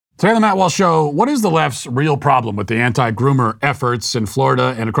Today on the Matt Walsh Show, what is the left's real problem with the anti-groomer efforts in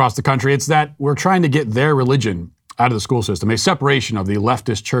Florida and across the country? It's that we're trying to get their religion out of the school system, a separation of the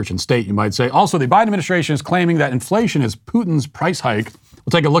leftist church and state, you might say. Also, the Biden administration is claiming that inflation is Putin's price hike. We'll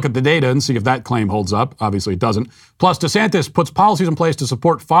take a look at the data and see if that claim holds up. Obviously, it doesn't. Plus, DeSantis puts policies in place to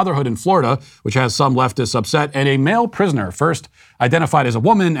support fatherhood in Florida, which has some leftists upset. And a male prisoner, first identified as a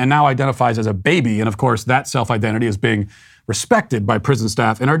woman and now identifies as a baby. And of course, that self-identity is being respected by prison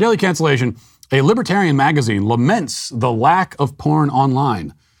staff. In our daily cancellation, a libertarian magazine laments the lack of porn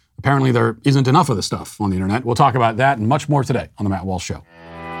online. Apparently, there isn't enough of this stuff on the internet. We'll talk about that and much more today on the Matt Walsh Show.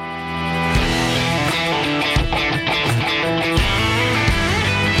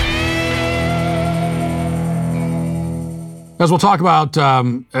 As we'll talk about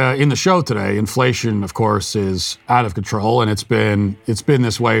in the show today, inflation, of course, is out of control, and it's been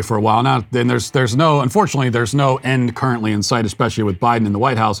this way for a while now. Then unfortunately, there's no end currently in sight, especially with Biden in the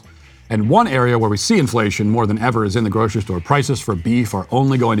White House. And one area where we see inflation more than ever is in the grocery store. Prices for beef are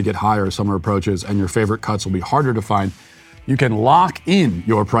only going to get higher as summer approaches, and your favorite cuts will be harder to find. You can lock in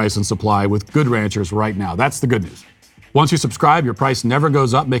your price and supply with Good Ranchers right now. That's the good news. Once you subscribe, your price never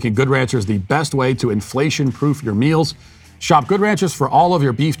goes up, making Good Ranchers the best way to inflation-proof your meals. Shop Good Ranchers for all of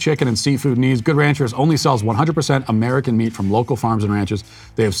your beef, chicken, and seafood needs. Good Ranchers only sells 100% American meat from local farms and ranches.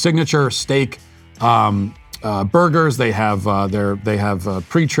 They have signature steak burgers. They have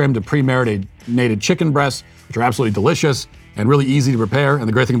pre-trimmed and pre-marinated chicken breasts, which are absolutely delicious and really easy to prepare. And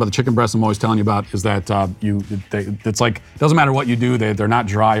the great thing about the chicken breasts I'm always telling you about is that it's like it doesn't matter what you do. They're not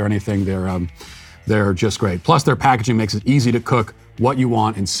dry or anything. They're just great. Plus, their packaging makes it easy to cook what you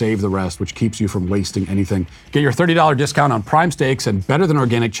want and save the rest, which keeps you from wasting anything. Get your $30 discount on prime steaks and better than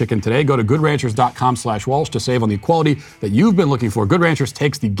organic chicken today. Go to goodranchers.com/Walsh to save on the quality that you've been looking for. Good Ranchers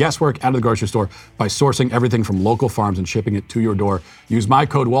takes the guesswork out of the grocery store by sourcing everything from local farms and shipping it to your door. Use my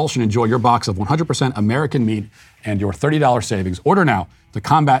code Walsh and enjoy your box of 100% American meat and your $30 savings. Order now to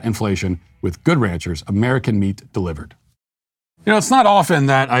combat inflation with Good Ranchers, American meat delivered. You know, it's not often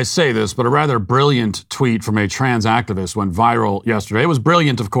that I say this, but a rather brilliant tweet from a trans activist went viral yesterday. It was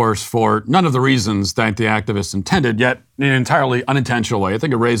brilliant, of course, for none of the reasons that the activists intended, yet in an entirely unintentional way. I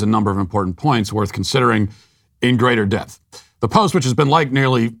think it raised a number of important points worth considering in greater depth. The post, which has been liked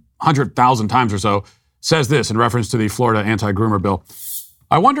nearly 100,000 times or so, says this in reference to the Florida anti-groomer bill.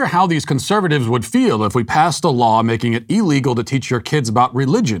 I wonder how these conservatives would feel if we passed a law making it illegal to teach your kids about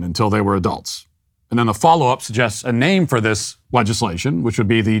religion until they were adults. And then the follow-up suggests a name for this legislation, which would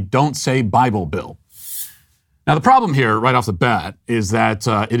be the Don't Say Bible bill. Now, the problem here, right off the bat, is that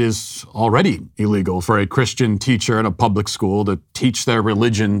it is already illegal for a Christian teacher at a public school to teach their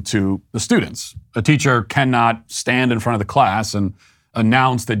religion to the students. A teacher cannot stand in front of the class and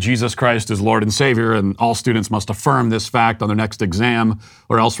announce that Jesus Christ is Lord and Savior, and all students must affirm this fact on their next exam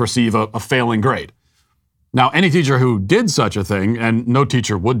or else receive a failing grade. Now, any teacher who did such a thing, and no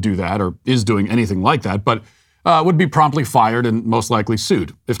teacher would do that or is doing anything like that, but would be promptly fired and most likely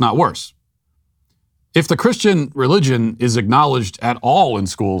sued, if not worse. If the Christian religion is acknowledged at all in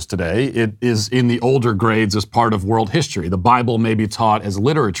schools today, it is in the older grades as part of world history. The Bible may be taught as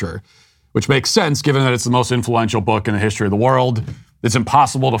literature, which makes sense given that it's the most influential book in the history of the world. It's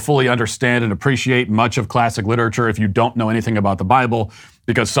impossible to fully understand and appreciate much of classic literature if you don't know anything about the Bible,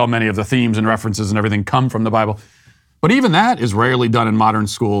 because so many of the themes and references and everything come from the Bible. But even that is rarely done in modern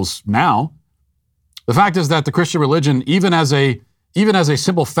schools now. The fact is that the Christian religion, even as a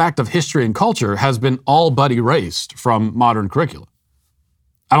simple fact of history and culture, has been all but erased from modern curricula.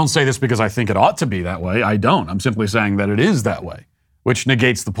 I don't say this because I think it ought to be that way. I don't. I'm simply saying that it is that way, which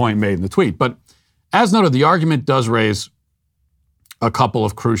negates the point made in the tweet. But as noted, the argument does raise a couple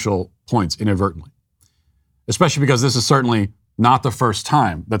of crucial points inadvertently, especially because this is certainly not the first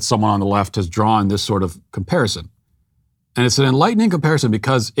time that someone on the left has drawn this sort of comparison. And it's an enlightening comparison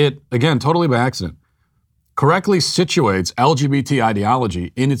because it, again, totally by accident, correctly situates LGBT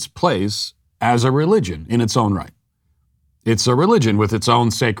ideology in its place as a religion in its own right. It's a religion with its own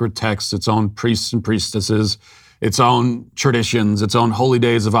sacred texts, its own priests and priestesses, its own traditions, its own holy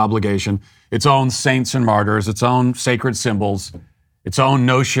days of obligation, its own saints and martyrs, its own sacred symbols, its own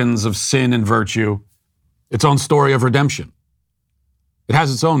notions of sin and virtue, its own story of redemption. It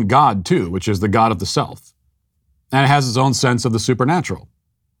has its own God, too, which is the God of the self. And it has its own sense of the supernatural.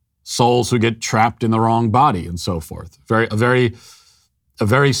 Souls who get trapped in the wrong body and so forth. A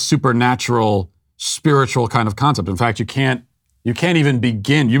very supernatural, spiritual kind of concept. In fact, you can't even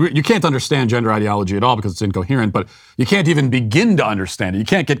begin, you can't understand gender ideology at all because it's incoherent, but you can't even begin to understand it. You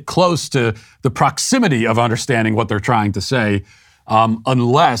can't get close to the proximity of understanding what they're trying to say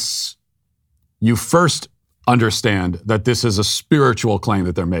unless you first understand that this is a spiritual claim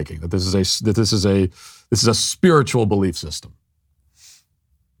that they're making, that this is a spiritual belief system.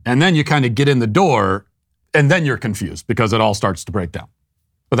 And then you kind of get in the door, and then you're confused because it all starts to break down.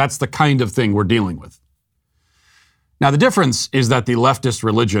 But that's the kind of thing we're dealing with. Now, the difference is that the leftist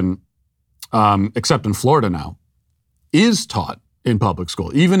religion, except in Florida now, is taught in public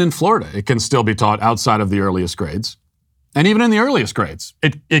school. Even in Florida, it can still be taught outside of the earliest grades. And even in the earliest grades,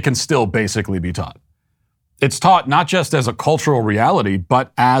 it can still basically be taught. It's taught not just as a cultural reality,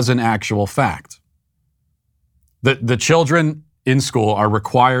 but as an actual fact. The children in school are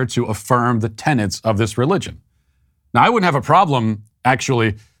required to affirm the tenets of this religion. Now, I wouldn't have a problem,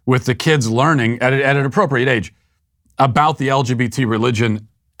 actually, with the kids learning at an appropriate age about the LGBT religion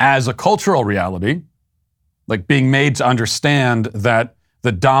as a cultural reality, like being made to understand that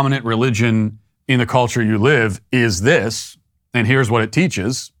the dominant religion in the culture you live is this, and here's what it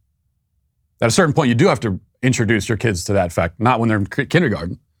teaches. At a certain point, you do have to introduce your kids to that fact, not when they're in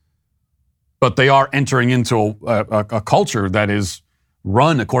kindergarten, but they are entering into a culture that is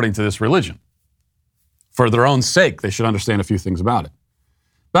run according to this religion. For their own sake, they should understand a few things about it.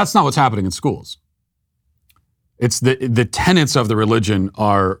 That's not what's happening in schools. It's the tenets of the religion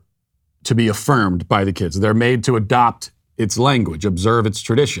are to be affirmed by the kids. They're made to adopt its language, observe its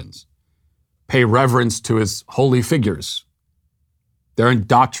traditions, pay reverence to its holy figures. They're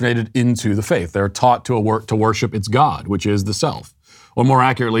indoctrinated into the faith. They're taught to worship its God, which is the self. Or more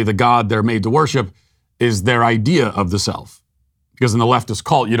accurately, the God they're made to worship is their idea of the self. Because in the leftist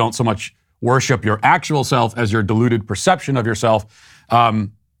cult, you don't so much worship your actual self as your deluded perception of yourself.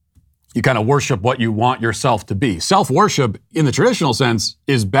 You kind of worship what you want yourself to be. Self-worship, in the traditional sense,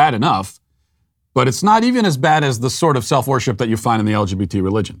 is bad enough, but it's not even as bad as the sort of self-worship that you find in the LGBT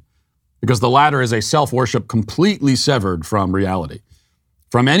religion. Because the latter is a self-worship completely severed from reality,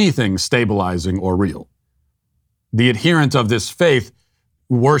 from anything stabilizing or real. The adherent of this faith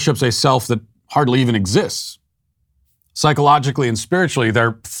worships a self that hardly even exists. Psychologically and spiritually,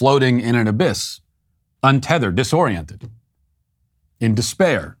 they're floating in an abyss, untethered, disoriented, in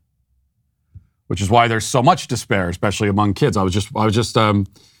despair, which is why there's so much despair, especially among kids. I was just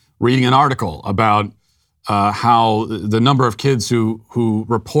reading an article about how the number of kids who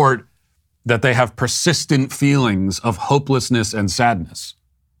report that they have persistent feelings of hopelessness and sadness.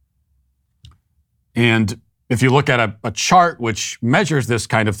 And if you look at a chart which measures this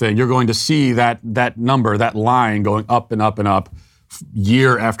kind of thing, you're going to see that number, that line going up and up and up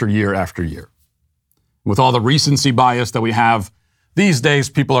year after year after year. With all the recency bias that we have these days,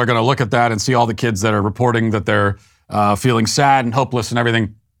 people are going to look at that and see all the kids that are reporting that they're feeling sad and hopeless and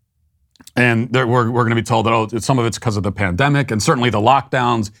everything. And we're going to be told that, some of it's because of the pandemic, and certainly the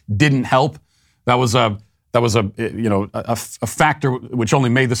lockdowns didn't help. That was a factor which only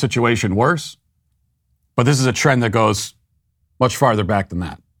made the situation worse. But this is a trend that goes much farther back than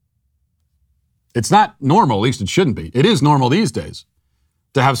that. It's not normal, at least it shouldn't be. It is normal these days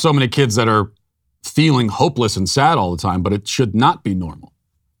to have so many kids that are feeling hopeless and sad all the time, but it should not be normal.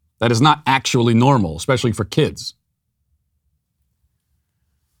 That is not actually normal, especially for kids.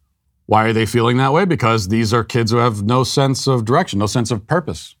 Why are they feeling that way? Because these are kids who have no sense of direction, no sense of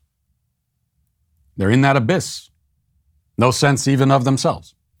purpose. They're in that abyss. No sense even of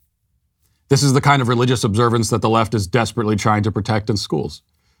themselves. This is the kind of religious observance that the left is desperately trying to protect in schools.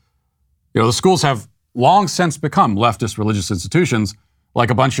 The schools have long since become leftist religious institutions, like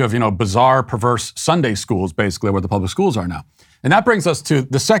a bunch of, bizarre, perverse Sunday schools, basically, where the public schools are now. And that brings us to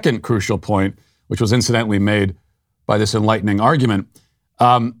the second crucial point, which was incidentally made by this enlightening argument.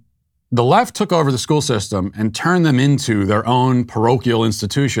 The left took over the school system and turned them into their own parochial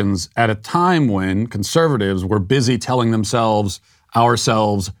institutions at a time when conservatives were busy telling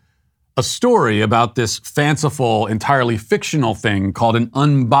ourselves, a story about this fanciful, entirely fictional thing called an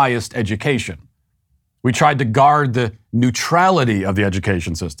unbiased education. We tried to guard the neutrality of the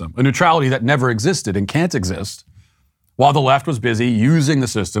education system, a neutrality that never existed and can't exist, while the left was busy using the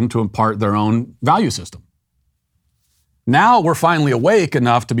system to impart their own value system. Now we're finally awake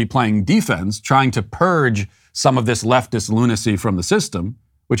enough to be playing defense, trying to purge some of this leftist lunacy from the system,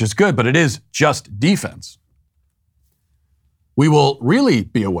 which is good, but it is just defense. We will really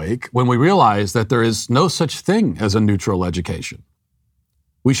be awake when we realize that there is no such thing as a neutral education.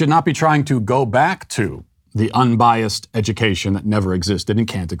 We should not be trying to go back to the unbiased education that never existed and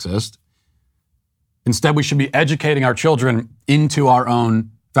can't exist. Instead, we should be educating our children into our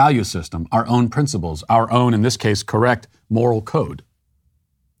own value system, our own principles, our own, in this case, correct moral code.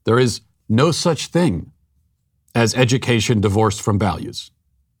 There is no such thing as education divorced from values.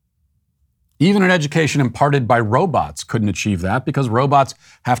 Even an education imparted by robots couldn't achieve that because robots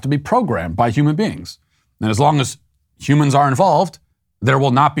have to be programmed by human beings. And as long as humans are involved, there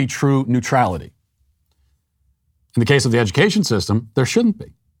will not be true neutrality. In the case of the education system, there shouldn't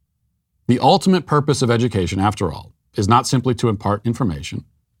be. The ultimate purpose of education, after all, is not simply to impart information.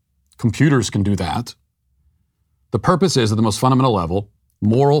 Computers can do that. The purpose is, at the most fundamental level,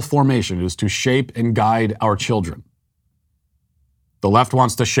 moral formation is to shape and guide our children. The left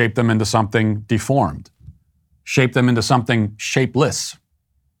wants to shape them into something deformed, shape them into something shapeless,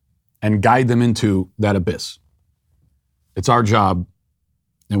 and guide them into that abyss. It's our job,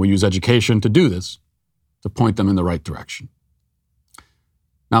 and we use education to do this, to point them in the right direction.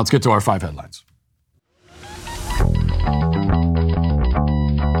 Now let's get to our 5 headlines.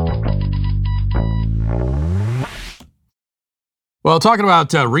 Well, talking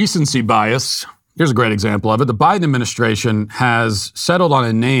about recency bias, here's a great example of it. The Biden administration has settled on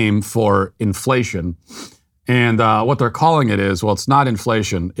a name for inflation. And what they're calling it is, well, it's not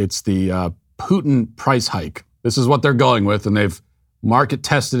inflation. It's the Putin price hike. This is what they're going with. And they've market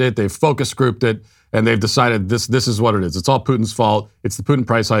tested it. They've focus grouped it. And they've decided this is what it is. It's all Putin's fault. It's the Putin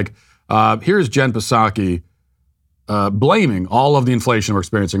price hike. Here's Jen Psaki blaming all of the inflation we're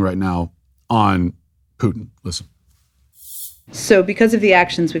experiencing right now on Putin. Listen. So because of the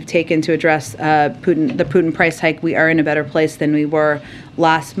actions we've taken to address the Putin price hike, we are in a better place than we were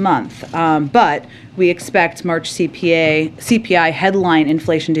last month. But we expect March CPI headline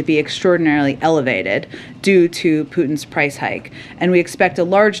inflation to be extraordinarily elevated due to Putin's price hike. And we expect a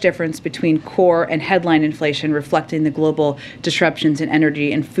large difference between core and headline inflation, reflecting the global disruptions in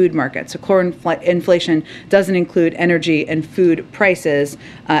energy and food markets. So core inflation doesn't include energy and food prices.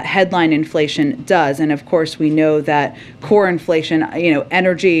 Headline inflation does. And of course, we know that core inflation,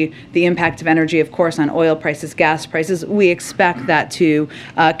 energy, the impact of energy, of course, on oil prices, gas prices, we expect that to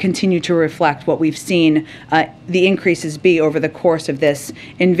continue to reflect what we've seen the increases be over the course of this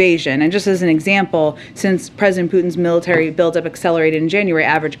invasion. And just as an example, since President Putin's military buildup accelerated in January,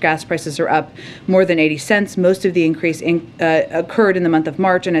 average gas prices are up more than 80 cents. Most of the increase occurred in the month of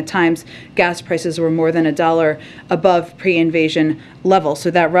March, and at times gas prices were more than $1 above pre-invasion level.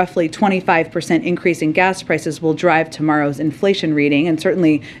 So that roughly 25% increase in gas prices will drive tomorrow's inflation reading. And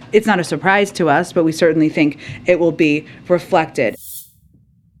certainly it's not a surprise to us, but we certainly think it will be reflected.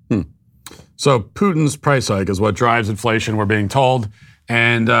 So Putin's price hike is what drives inflation, we're being told.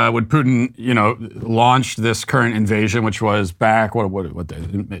 And when Putin, launched this current invasion, which was back, what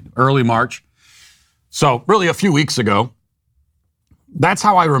day? Early March. So really a few weeks ago. That's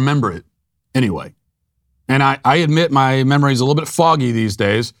how I remember it anyway. And I admit my memory is a little bit foggy these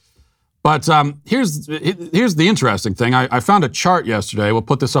days. But here's the interesting thing. I found a chart yesterday. We'll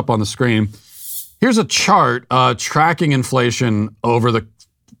put this up on the screen. Here's a chart tracking inflation over the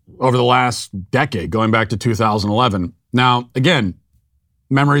last decade, going back to 2011. Now, again,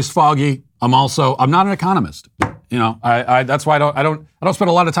 memory's foggy. I'm not an economist. That's why I don't spend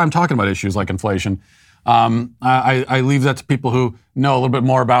a lot of time talking about issues like inflation. I leave that to people who know a little bit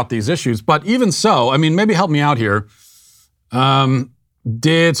more about these issues. But even so, maybe help me out here. So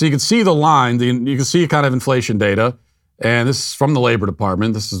you can see the line, you can see kind of inflation data, and this is from the Labor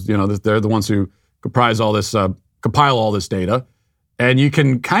Department. This is, they're the ones who compile all this data. And you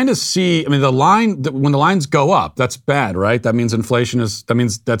can kind of see, the line, when the lines go up, that's bad, right? That means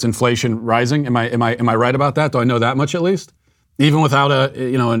that's inflation rising. Am I right about that? Do I know that much at least? Even without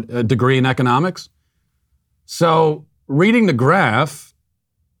a degree in economics? So reading the graph,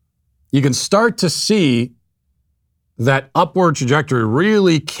 you can start to see that upward trajectory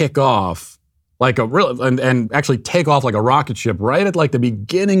really kick off and actually take off like a rocket ship right at like the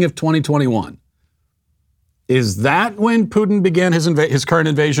beginning of 2021. Is that when Putin began his current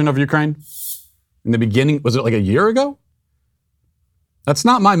invasion of Ukraine? In the beginning, was it like a year ago? That's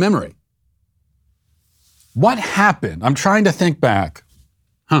not my memory. What happened? I'm trying to think back.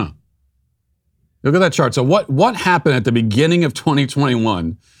 Look at that chart. So what happened at the beginning of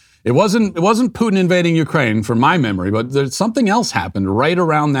 2021? It wasn't Putin invading Ukraine from my memory, but there's something else happened right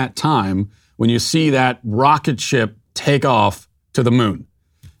around that time when you see that rocket ship take off to the moon.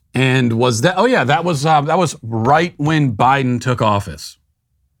 And was that? Oh yeah, that was right when Biden took office.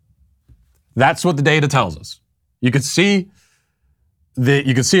 That's what the data tells us. You could see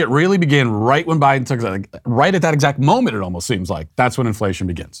it really began right when Biden took, right at that exact moment. It almost seems like that's when inflation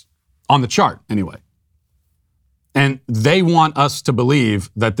begins on the chart, anyway. And they want us to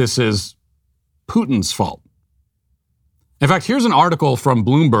believe that this is Putin's fault. In fact, here's an article from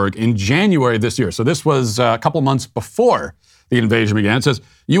Bloomberg in January this year. So this was a couple months before the invasion began. It says,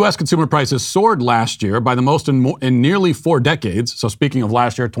 U.S. consumer prices soared last year by the most in nearly 4 decades. So speaking of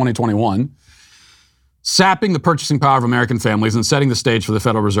last year, 2021. sapping the purchasing power of American families and setting the stage for the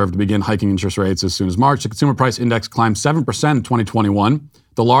Federal Reserve to begin hiking interest rates as soon as March. The Consumer Price Index climbed 7% in 2021,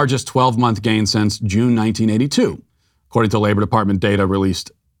 the largest 12-month gain since June 1982, according to Labor Department data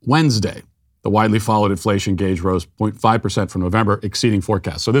released Wednesday. The widely followed inflation gauge rose 0.5% from November, exceeding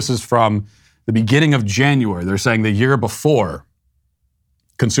forecasts. So this is from the beginning of January. They're saying the year before,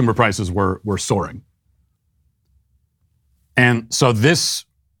 consumer prices were soaring. And so this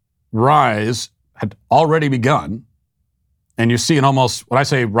rise had already begun. And you see an almost, when I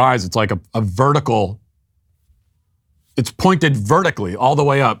say rise, it's like a vertical, it's pointed vertically all the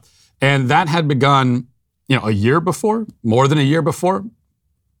way up. And that had begun, a year before, more than a year before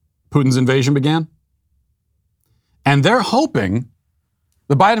Putin's invasion began. And they're hoping,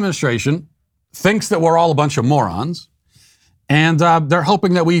 the Biden administration thinks that we're all a bunch of morons. And they're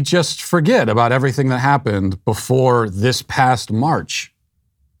hoping that we just forget about everything that happened before this past March.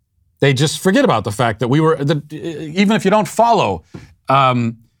 They just forget about the fact that we were, even if you don't follow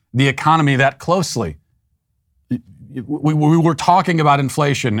the economy that closely, we were talking about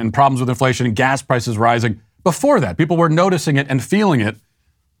inflation and problems with inflation and gas prices rising before that. People were noticing it and feeling it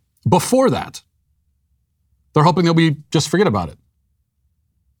before that. They're hoping that we just forget about it.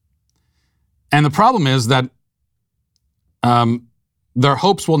 And the problem is that their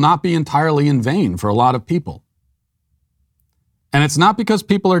hopes will not be entirely in vain for a lot of people. And it's not because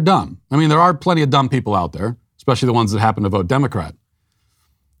people are dumb. I mean, there are plenty of dumb people out there, especially the ones that happen to vote Democrat.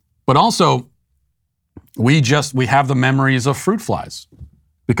 But also, we have the memories of fruit flies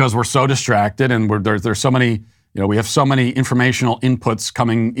because we're so distracted and there's so many, we have so many informational inputs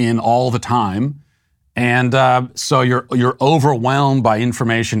coming in all the time. And so you're overwhelmed by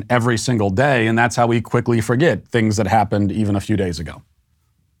information every single day, and that's how we quickly forget things that happened even a few days ago.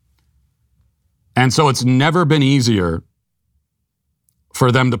 And so it's never been easier for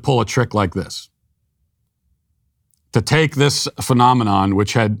them to pull a trick like this, to take this phenomenon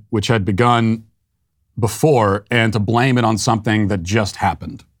which had begun before and to blame it on something that just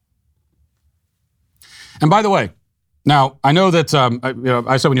happened. And by the way, now I know that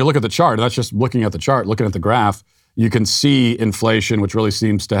I said when you look at the chart, that's just looking at the chart, looking at the graph, you can see inflation, which really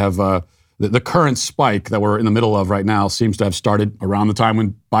seems to have the current spike that we're in the middle of right now seems to have started around the time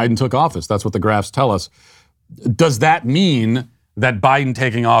when Biden took office. That's what the graphs tell us. Does that mean that Biden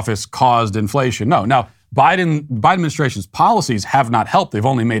taking office caused inflation? No. Now, Biden administration's policies have not helped. They've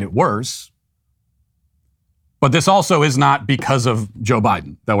only made it worse. But this also is not because of Joe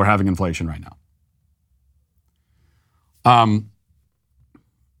Biden that we're having inflation right now.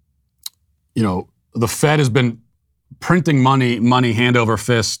 The Fed has been printing money hand over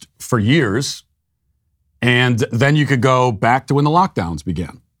fist for years. And then you could go back to when the lockdowns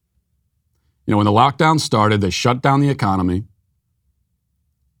began. When the lockdown started, they shut down the economy.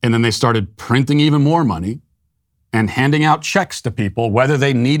 And then they started printing even more money and handing out checks to people, whether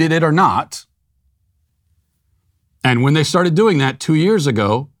they needed it or not. And when they started doing that 2 years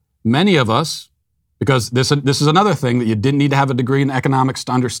ago, many of us, because this is another thing that you didn't need to have a degree in economics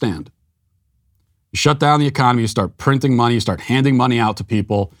to understand. You shut down the economy, you start printing money, you start handing money out to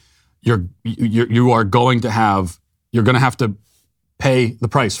people. You're going to have to pay the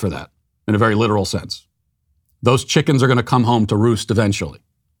price for that in a very literal sense. Those chickens are going to come home to roost eventually.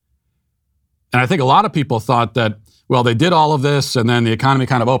 And I think a lot of people thought that, well, they did all of this and then the economy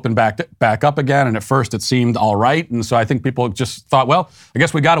kind of opened back up again. And at first it seemed all right. And so I think people just thought, well, I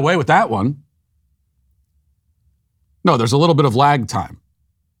guess we got away with that one. No, there's a little bit of lag time.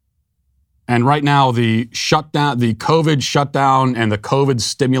 And right now the COVID shutdown and the COVID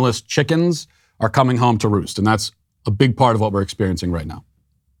stimulus chickens are coming home to roost. And that's a big part of what we're experiencing right now.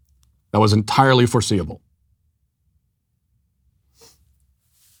 That was entirely foreseeable.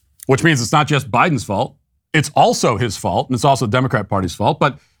 Which means it's not just Biden's fault. It's also his fault, and it's also the Democrat Party's fault,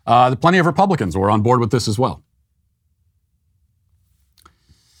 but plenty of Republicans were on board with this as well.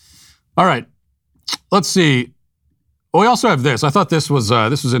 All right, let's see. We also have this. I thought this was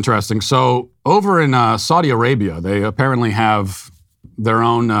interesting. So over in Saudi Arabia, they apparently have their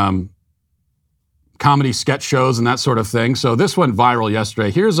own comedy sketch shows and that sort of thing. So this went viral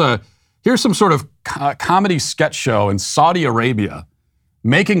yesterday. Here's some sort of comedy sketch show in Saudi Arabia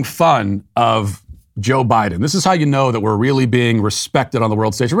making fun of Joe Biden. This is how you know that we're really being respected on the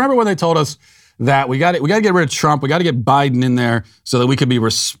world stage. Remember when they told us that we got to get rid of Trump, we got to get Biden in there so that we can be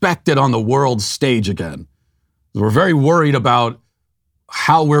respected on the world stage again. We're very worried about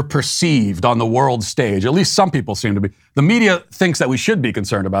how we're perceived on the world stage. At least some people seem to be. The media thinks that we should be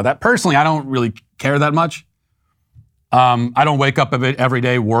concerned about that. Personally, I don't really care that much. I don't wake up every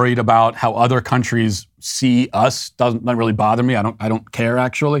day worried about how other countries see us. Doesn't really bother me. I don't care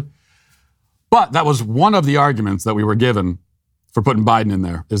actually. But that was one of the arguments that we were given for putting Biden in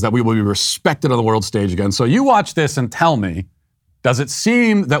there, is that we will be respected on the world stage again. So you watch this and tell me, does it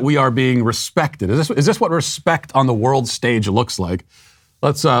seem that we are being respected? Is this what respect on the world stage looks like?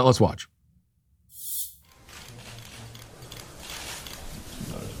 Let's watch.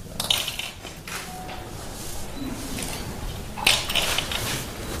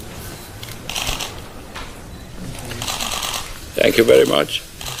 Thank you very much.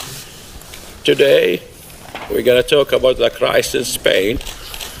 Today, we're going to talk about the crisis in Spain.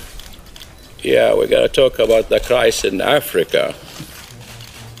 Yeah, we're going to talk about the crisis in Africa.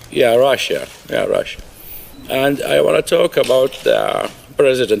 Russia. And I want to talk about the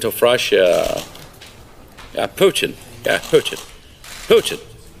president of Russia, Putin. Putin,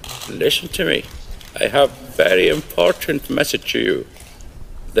 listen to me. I have a very important message to you.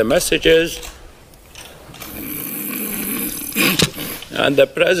 The message is, and the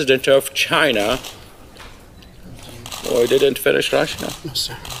president of China, I didn't finish Russia. Yes,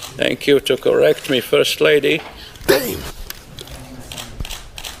 sir. Thank you to correct me, First Lady. Damn.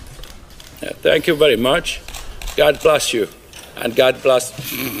 Thank you very much. God bless you, and God bless.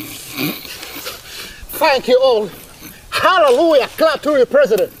 Thank you all. Hallelujah. Clap to your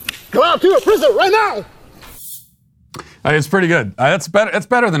president. Clap to your president right now. It's pretty good. That's better. It's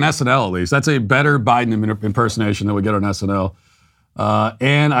better than SNL, at least. That's a better Biden impersonation than we get on SNL.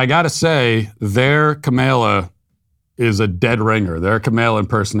 And I got to say, their Kamala is a dead ringer. Their Kamala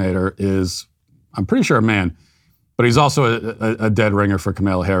impersonator is, I'm pretty sure, a man, but he's also a dead ringer for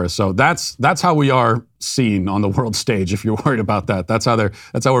Kamala Harris. So that's how we are seen on the world stage. If you're worried about that, that's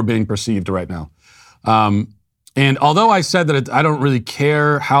how we're being perceived right now. And although I said that I don't really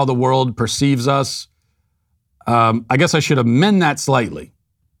care how the world perceives us, I guess I should amend that slightly.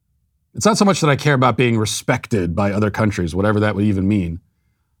 It's not so much that I care about being respected by other countries, whatever that would even mean.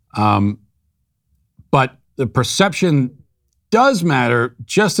 But the perception does matter,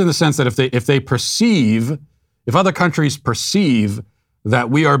 just in the sense that if other countries perceive that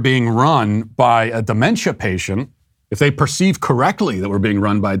we are being run by a dementia patient, if they perceive correctly that we're being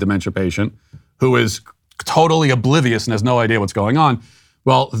run by a dementia patient who is totally oblivious and has no idea what's going on,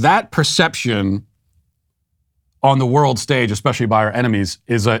 well, that perception on the world stage, especially by our enemies,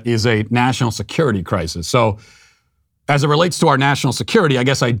 is a national security crisis. So as it relates to our national security, I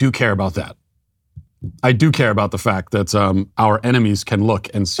guess I do care about that. I do care about the fact that our enemies can look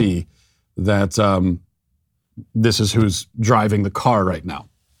and see that this is who's driving the car right now.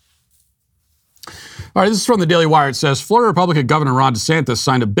 All right, this is from the Daily Wire. It says, Florida Republican Governor Ron DeSantis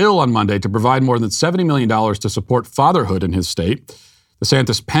signed a bill on Monday to provide more than $70 million to support fatherhood in his state.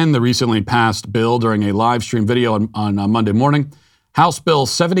 DeSantis penned the recently passed bill during a live stream video on Monday morning. House Bill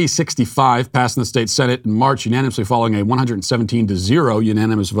 7065 passed in the state Senate in March unanimously following a 117-0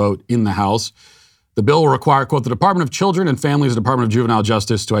 unanimous vote in the House. The bill will require, quote, the Department of Children and Families and Department of Juvenile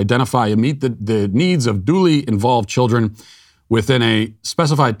Justice to identify and meet the needs of duly involved children within a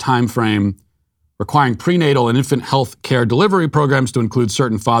specified time frame, requiring prenatal and infant health care delivery programs to include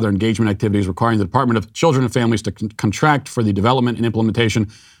certain father engagement activities, requiring the Department of Children and Families to contract for the development and implementation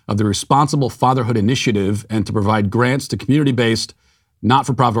of the Responsible Fatherhood Initiative, and to provide grants to community-based,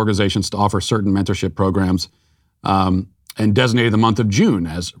 not-for-profit organizations to offer certain mentorship programs, and designated the month of June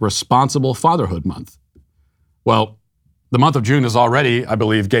as Responsible Fatherhood Month. Well, the month of June is already, I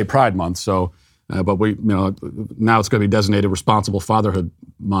believe, Gay Pride Month. So, but now it's going to be designated Responsible Fatherhood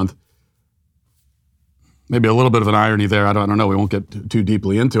Month. Maybe a little bit of an irony there. I don't know. We won't get too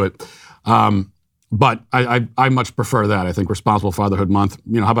deeply into it. But I much prefer that. I think Responsible Fatherhood Month.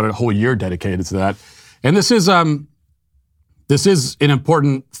 How about a whole year dedicated to that? And this is an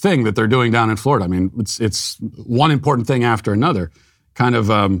important thing that they're doing down in Florida. I mean, it's one important thing after another, kind of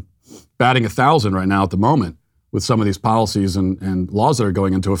batting 1,000 right now at the moment with some of these policies and laws that are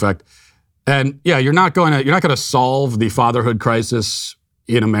going into effect. And yeah, you're not going to solve the fatherhood crisis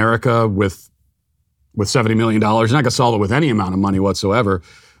in America with $70 million. You're not going to solve it with any amount of money whatsoever,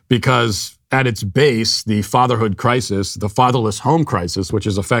 because at its base, the fatherhood crisis, the fatherless home crisis, which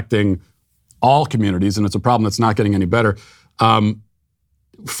is affecting all communities, and it's a problem that's not getting any better.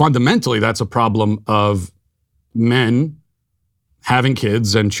 Fundamentally, that's a problem of men having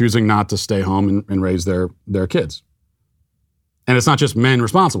kids and choosing not to stay home and raise their kids. And it's not just men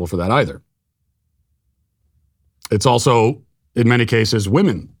responsible for that either. It's also, in many cases,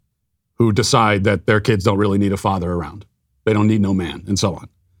 women who decide that their kids don't really need a father around. They don't need no man, and so on.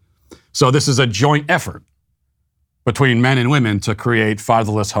 So this is a joint effort between men and women to create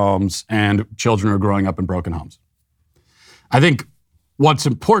fatherless homes and children who are growing up in broken homes. I think what's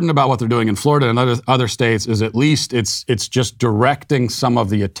important about what they're doing in Florida and other states is at least it's just directing some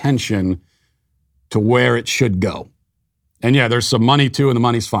of the attention to where it should go. And yeah, there's some money too, and the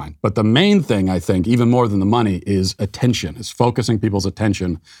money's fine. But the main thing, I think, even more than the money, is attention, is focusing people's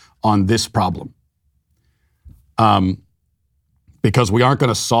attention on this problem. Because we aren't going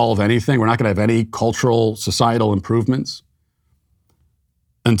to solve anything. We're not going to have any cultural, societal improvements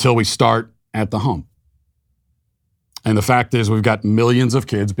until we start at the home. And the fact is, we've got millions of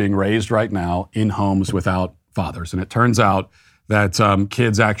kids being raised right now in homes without fathers. And it turns out that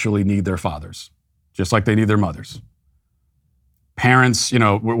kids actually need their fathers, just like they need their mothers. Parents,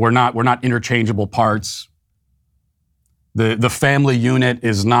 we're not interchangeable parts. The family unit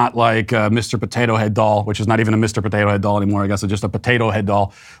is not like Mr. Potato Head doll, which is not even a Mr. Potato Head doll anymore. I guess it's just a potato head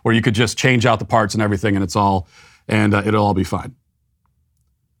doll where you could just change out the parts and everything, and it'll all be fine.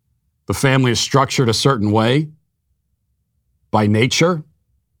 The family is structured a certain way by nature,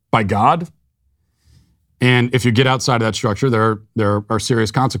 by God, and if you get outside of that structure, there are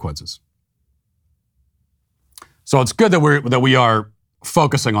serious consequences. So it's good that we are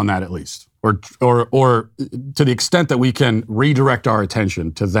focusing on that at least, or to the extent that we can redirect our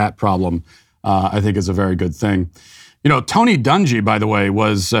attention to that problem. I think is a very good thing. Tony Dungy, by the way,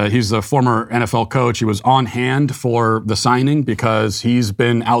 he's a former NFL coach. He was on hand for the signing because he's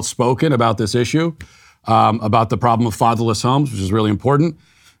been outspoken about this issue, about the problem of fatherless homes, which is really important.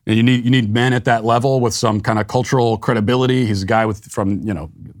 And you need men at that level with some kind of cultural credibility. He's a guy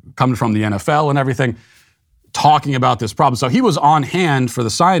coming from the NFL and everything, talking about this problem. So he was on hand for the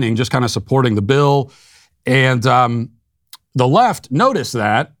signing, just kind of supporting the bill. And the left noticed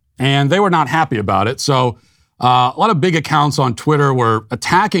that, and they were not happy about it. So a lot of big accounts on Twitter were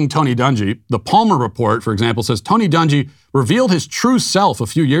attacking Tony Dungy. The Palmer Report, for example, says Tony Dungy revealed his true self a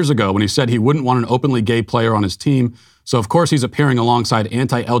few years ago when he said he wouldn't want an openly gay player on his team. So, of course, he's appearing alongside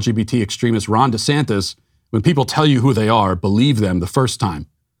anti-LGBT extremist Ron DeSantis. When people tell you who they are, believe them the first time.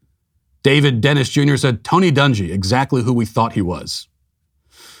 David Dennis Jr. said, Tony Dungy, exactly who we thought he was.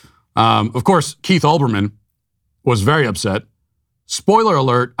 Of course, Keith Olbermann was very upset. Spoiler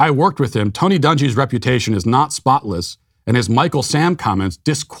alert, I worked with him. Tony Dungy's reputation is not spotless, and his Michael Sam comments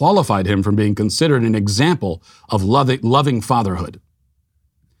disqualified him from being considered an example of loving fatherhood.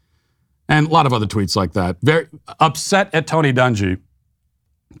 And a lot of other tweets like that. Very upset at Tony Dungy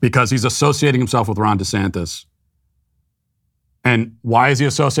because he's associating himself with Ron DeSantis. And why is he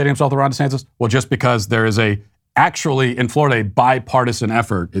associating himself with Ron DeSantis? Well, just because there is actually in Florida, a bipartisan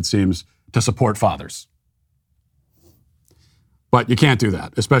effort, it seems, to support fathers. But you can't do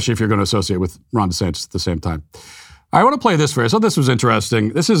that, especially if you're going to associate with Ron DeSantis at the same time. I want to play this for you. So this was interesting.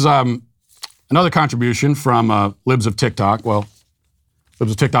 This is another contribution from Libs of TikTok. Well,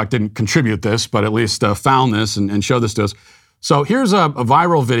 Libs of TikTok didn't contribute this, but at least found this and showed this to us. So here's a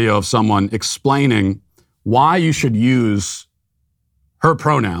viral video of someone explaining why you should use her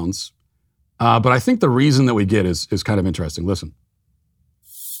pronouns. But I think the reason that we get is kind of interesting. Listen.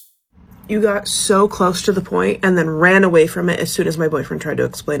 You got so close to the point and then ran away from it as soon as my boyfriend tried to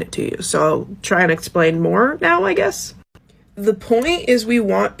explain it to you. So I'll try and explain more now, I guess. The point is we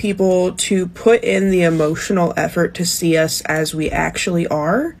want people to put in the emotional effort to see us as we actually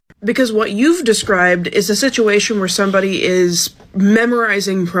are. Because what you've described is a situation where somebody is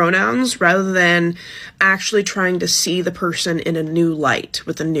memorizing pronouns rather than actually trying to see the person in a new light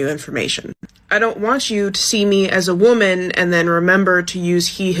with the new information. I don't want you to see me as a woman and then remember to use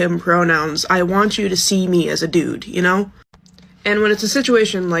he, him pronouns. I want you to see me as a dude, you know? And when it's a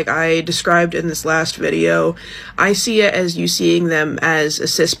situation like I described in this last video, I see it as you seeing them as a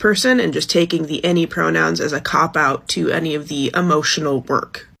cis person and just taking the any pronouns as a cop-out to any of the emotional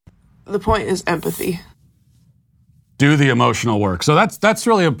work. The point is empathy. Do the emotional work. So that's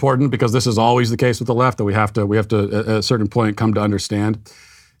really important because this is always the case with the left that we have to at a certain point come to understand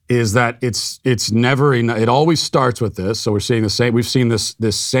is that it's never enough. It always starts with this. So we're seeing the same. We've seen this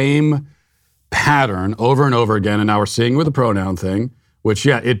same pattern over and over again, and now we're seeing with the pronoun thing. Which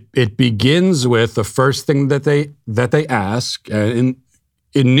it begins with the first thing that they ask. And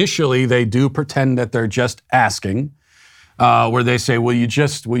initially they do pretend that they're just asking. Where they say, will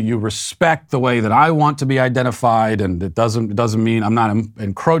you respect the way that I want to be identified? And it doesn't mean I'm not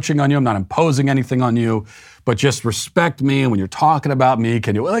encroaching on you, I'm not imposing anything on you, but just respect me. And when you're talking about me,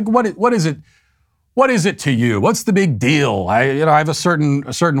 can you, like, what is it to you? What's the big deal? I have a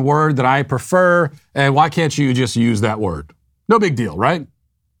certain word that I prefer, and why can't you just use that word? No big deal, right?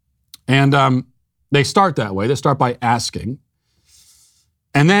 And they start that way. They start by asking.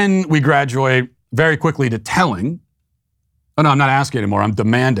 And then we graduate very quickly to telling. Oh, no, I'm not asking anymore. I'm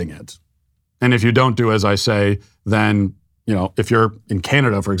demanding it. And if you don't do as I say, then, if you're in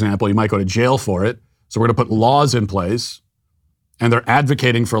Canada, for example, you might go to jail for it. So we're going to put laws in place. And they're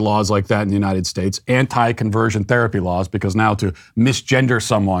advocating for laws like that in the United States, anti-conversion therapy laws, because now to misgender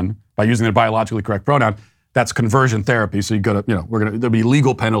someone by using their biologically correct pronoun, that's conversion therapy. So there'll be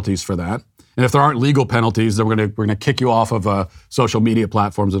legal penalties for that. And if there aren't legal penalties, then we're gonna kick you off of social media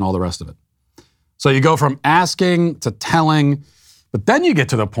platforms and all the rest of it. So you go from asking to telling, but then you get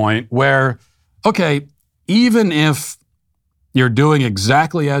to the point where, okay, even if you're doing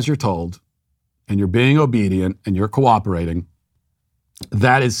exactly as you're told, and you're being obedient, and you're cooperating,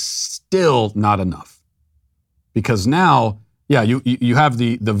 that is still not enough. Because now, you have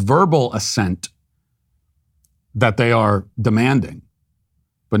the verbal assent that they are demanding.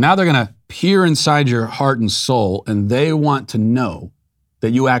 But now they're going to peer inside your heart and soul, and they want to know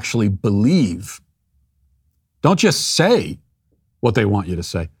that you actually believe. Don't just say what they want you to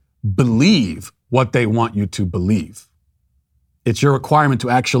say. Believe what they want you to believe. It's your requirement to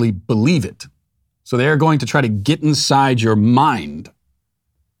actually believe it. So they are going to try to get inside your mind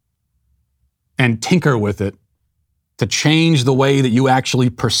and tinker with it to change the way that you actually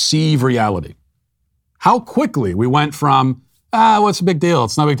perceive reality. How quickly we went from, what's the big deal?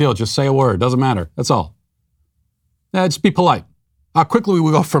 It's not a big deal. Just say a word. Doesn't matter. That's all. Just be polite. How quickly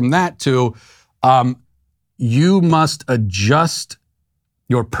we go from that to, you must adjust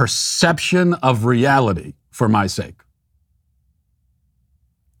your perception of reality for my sake.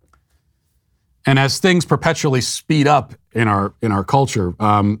 And as things perpetually speed up in our culture,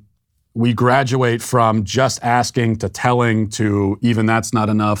 we graduate from just asking to telling to even that's not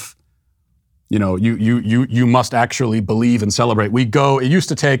enough. You must actually believe and celebrate. It used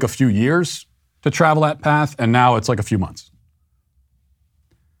to take a few years to travel that path, and now it's like a few months.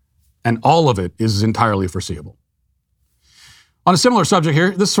 And all of it is entirely foreseeable. On a similar subject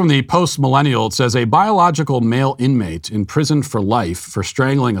here, this is from the Post-Millennial. It says, a biological male inmate imprisoned for life for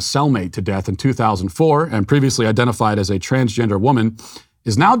strangling a cellmate to death in 2004 and previously identified as a transgender woman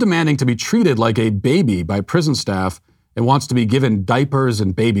is now demanding to be treated like a baby by prison staff and wants to be given diapers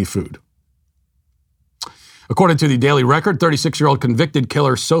and baby food. According to the Daily Record, 36-year-old convicted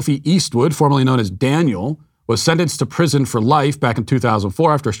killer Sophie Eastwood, formerly known as Daniel, was sentenced to prison for life back in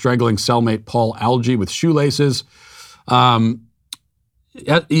 2004 after strangling cellmate Paul Algie with shoelaces.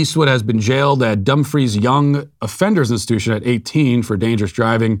 Eastwood has been jailed at Dumfries Young Offenders Institution at 18 for dangerous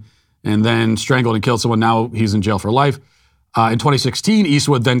driving and then strangled and killed someone. Now he's in jail for life. In 2016,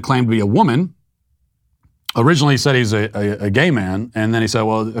 Eastwood then claimed to be a woman. Originally, he said he's a gay man, and then he said,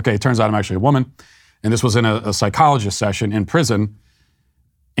 well, okay, it turns out I'm actually a woman. And this was in a psychologist session in prison.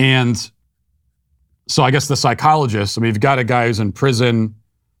 And so I guess the psychologist, you've got a guy who's in prison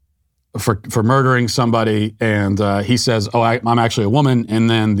for murdering somebody, and he says, oh, I'm actually a woman. And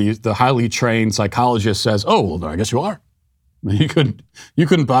then the highly trained psychologist says, oh, well, I guess you are. You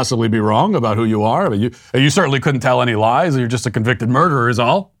couldn't possibly be wrong about who you are. You certainly couldn't tell any lies. You're just a convicted murderer is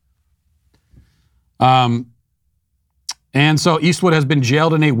all. And so Eastwood has been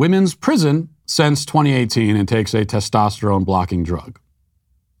jailed in a women's prison since 2018 and takes a testosterone blocking drug.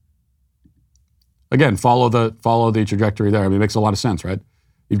 Again, follow the trajectory there. It makes a lot of sense, right?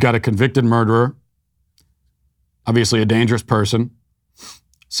 You've got a convicted murderer, obviously a dangerous person,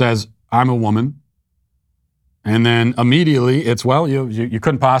 says, I'm a woman. And then immediately it's, well, you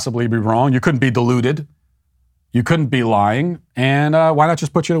couldn't possibly be wrong. You couldn't be deluded. You couldn't be lying. And why not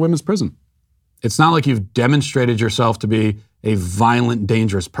just put you in a women's prison? It's not like you've demonstrated yourself to be a violent,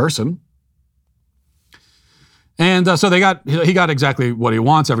 dangerous person. And so he got exactly what he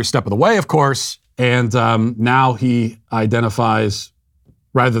wants every step of the way, of course. And now he identifies,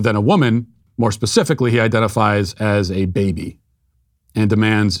 rather than a woman, more specifically, he identifies as a baby and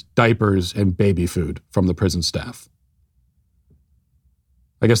demands diapers and baby food from the prison staff.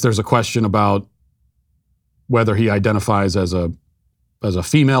 I guess there's a question about whether he identifies as a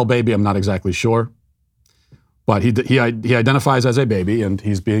female baby. I'm not exactly sure. But he identifies as a baby, and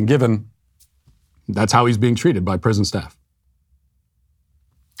he's being given, that's how he's being treated by prison staff.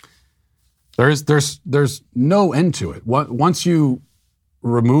 There's no end to it. Once you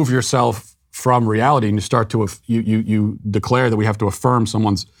remove yourself from reality and you start to, you declare that we have to affirm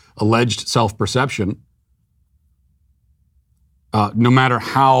someone's alleged self-perception, no matter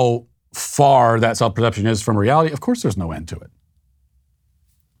how far that self-perception is from reality, of course there's no end to it.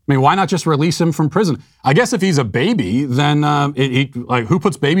 Why not just release him from prison? I guess if he's a baby, then who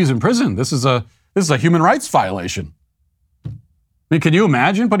puts babies in prison? This is a human rights violation. Can you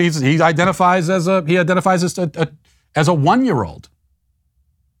imagine? But he identifies as a 1-year-old.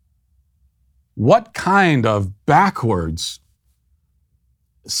 What kind of backwards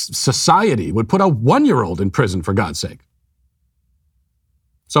society would put a 1-year-old in prison, for God's sake?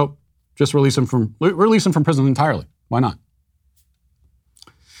 So just release him from prison entirely. Why not?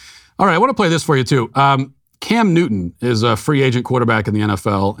 All right, I want to play this for you, too. Cam Newton is a free agent quarterback in the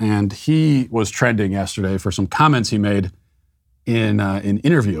NFL, and he was trending yesterday for some comments he made in an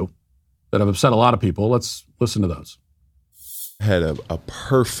interview that have upset a lot of people. Let's listen to those. Had a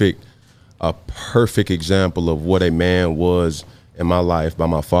perfect example of what a man was in my life by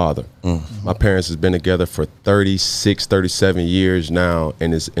my father. Mm-hmm. My parents has been together for 36, 37 years now,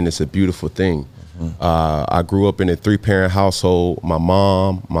 and it's a beautiful thing. Mm-hmm. I grew up in a 3-parent household, my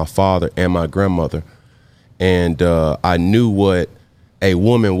mom, my father, and my grandmother. And I knew what a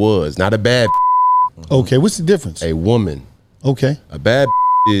woman was, not a bad. Okay, what's the difference? A woman. Okay. A bad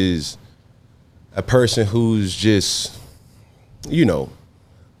is a person who's just, you know,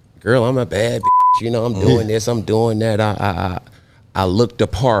 girl, I'm a bad bitch. You know, I'm doing this, I'm doing that. I look the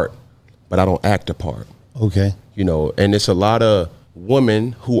part, but I don't act the part. Okay. You know, and it's a lot of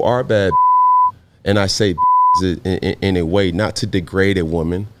women who are bad, and I say in a way not to degrade a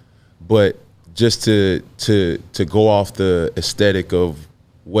woman, but just to go off the aesthetic of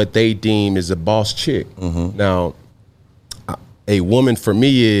what they deem is a boss chick. Mm-hmm. Now, a woman for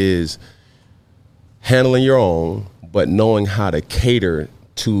me is handling your own, but knowing how to cater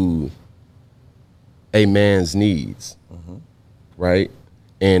to a man's needs, mm-hmm. right?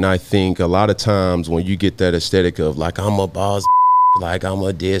 And I think a lot of times when you get that aesthetic of like, I'm a boss, like I'm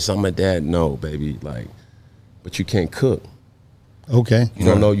a this, I'm a that, no, baby, like, but you can't cook. Okay. You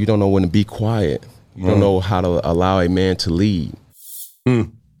don't know when to be quiet. You don't know how to allow a man to lead.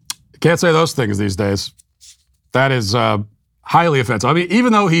 Can't say those things these days. That is highly offensive. I mean,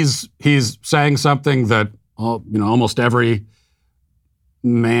 even though he's saying something that almost every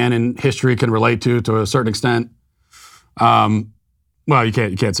man in history can relate to a certain extent. Well, you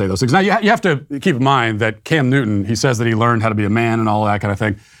can't say those things. Now you have to keep in mind that Cam Newton, he says that he learned how to be a man and all that kind of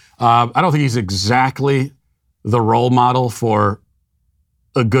thing. I don't think he's exactly the role model for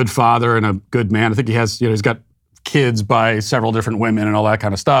a good father and a good man. I think he has, he's got kids by several different women and all that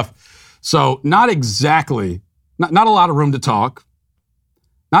kind of stuff. So not exactly, not a lot of room to talk.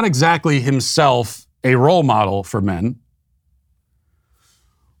 Not exactly himself a role model for men.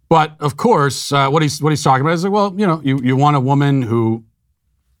 But of course, what he's talking about is like, well, you want a woman who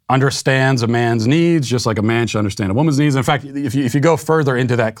understands a man's needs, just like a man should understand a woman's needs. In fact, if you go further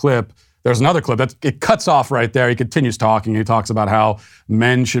into that clip, there's another clip that it cuts off right there. He continues talking. He talks about how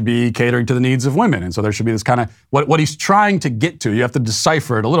men should be catering to the needs of women. And so there should be this kind of, what he's trying to get to, you have to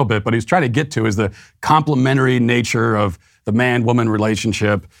decipher it a little bit, but he's trying to get to is the complementary nature of the man-woman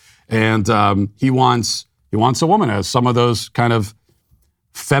relationship. And he wants a woman who has some of those kind of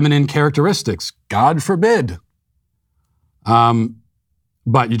feminine characteristics. God forbid.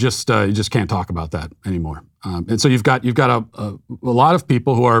 But you just can't talk about that anymore. And so you've got a lot of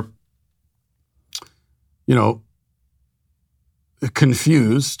people who are,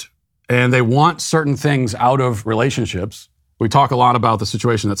 confused, and they want certain things out of relationships. We talk a lot about the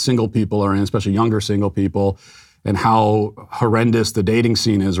situation that single people are in, especially younger single people, and how horrendous the dating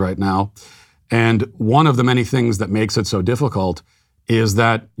scene is right now. And one of the many things that makes it so difficult is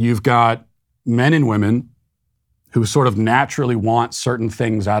that you've got men and women who sort of naturally want certain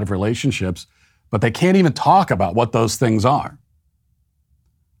things out of relationships, but they can't even talk about what those things are.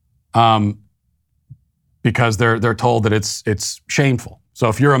 Because they're told that it's shameful. So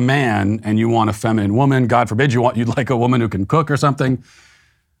if you're a man and you want a feminine woman, God forbid you'd like a woman who can cook or something,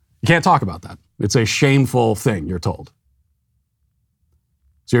 you can't talk about that. It's a shameful thing, you're told.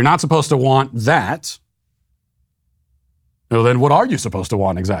 So you're not supposed to want that. Well, then what are you supposed to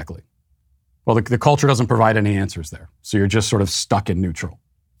want exactly? Well, the culture doesn't provide any answers there. So you're just sort of stuck in neutral.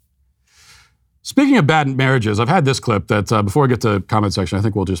 Speaking of bad marriages, I've had this clip that before I get to comment section, I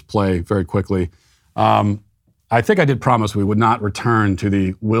think we'll just play very quickly. I think I did promise we would not return to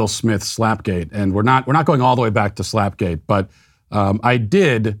the Will Smith slapgate, and we're not going all the way back to slapgate, but I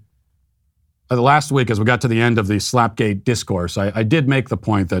did last week as we got to the end of the slapgate discourse, I did make the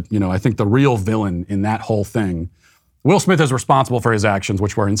point that I think the real villain in that whole thing, Will Smith is responsible for his actions,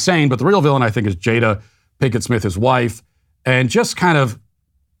 which were insane, but the real villain I think is Jada Pinkett Smith, his wife, and just kind of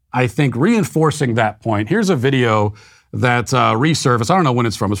I think reinforcing that point. Here's a video that resurfaced. I don't know when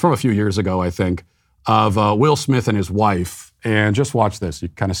it's from. It's from a few years ago, I think, of Will Smith and his wife. And just watch this. You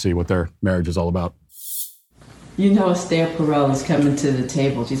kind of see what their marriage is all about. Esther Perel is coming to the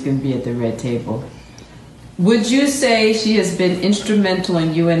table. She's going to be at the red table. Would you say she has been instrumental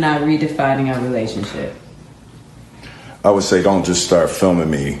in you and I redefining our relationship? I would say don't just start filming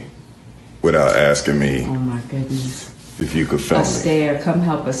me without asking me. Oh, my goodness. If you could film me. Esther, come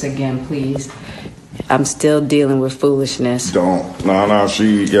help us again, please. I'm still dealing with foolishness. Because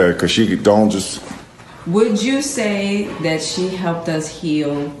she don't just Would you say that she helped us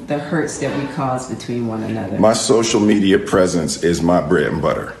heal the hurts that we caused between one another? My social media presence is my bread and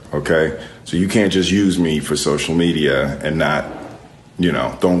butter, okay? So you can't just use me for social media and not,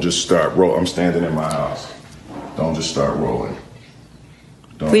 don't just start roll. I'm standing in my house. Don't just start rolling.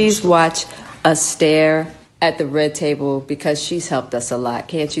 Please watch us stare at the red table because she's helped us a lot.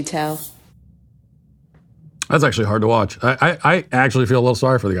 Can't you tell? That's actually hard to watch. I actually feel a little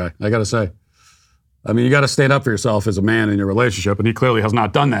sorry for the guy, I got to say. I mean, you got to stand up for yourself as a man in your relationship, and he clearly has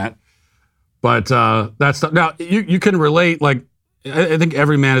not done that. But now you can relate. Like, I think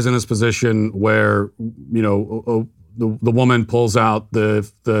every man is in this position where the woman pulls out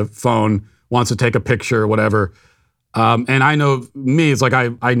the phone, wants to take a picture, whatever. And I know me, it's like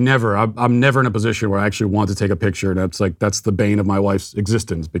I'm never in a position where I actually want to take a picture. And that's the bane of my wife's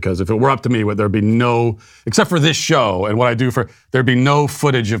existence, because if it were up to me, there'd be no, except for this show and what I do there'd be no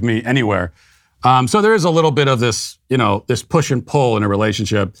footage of me anywhere. So there is a little bit of this, this push and pull in a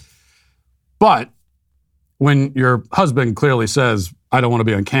relationship. But when your husband clearly says, I don't want to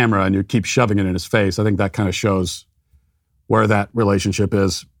be on camera, and you keep shoving it in his face, I think that kind of shows where that relationship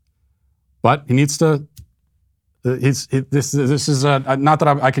is. But he needs to, this is not that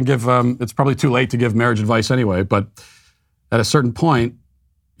I can give, it's probably too late to give marriage advice anyway, but at a certain point,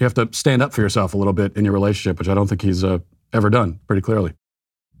 you have to stand up for yourself a little bit in your relationship, which I don't think he's ever done pretty clearly.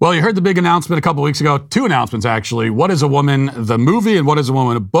 Well, you heard the big announcement a couple weeks ago, 2 announcements actually. What is a Woman, the movie, and What is a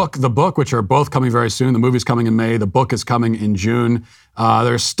Woman, a book? The book, which are both coming very soon. The movie's coming in May. The book is coming in June.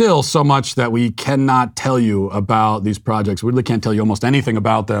 There's still so much that we cannot tell you about these projects. We really can't tell you almost anything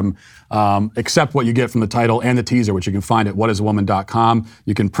about them except what you get from the title and the teaser, which you can find at whatisawoman.com.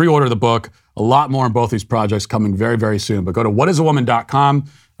 You can pre-order the book. A lot more on both these projects coming very, very soon. But go to whatisawoman.com,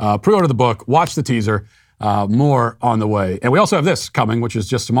 pre-order the book, watch the teaser. More on the way. And we also have this coming, which is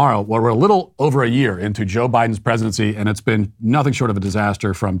just tomorrow, where we're a little over a year into Joe Biden's presidency, and it's been nothing short of a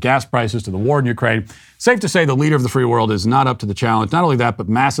disaster, from gas prices to the war in Ukraine. Safe to say the leader of the free world is not up to the challenge. Not only that, but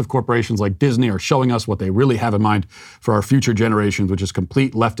massive corporations like Disney are showing us what they really have in mind for our future generations, which is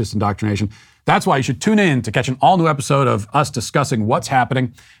complete leftist indoctrination. That's why you should tune in to catch an all-new episode of us discussing what's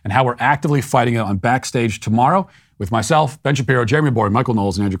happening and how we're actively fighting it on Backstage tomorrow, with myself, Ben Shapiro, Jeremy Boyd, Michael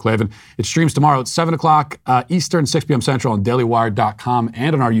Knowles, and Andrew Clavin. It streams tomorrow at 7 o'clock Eastern, 6 p.m. Central on dailywire.com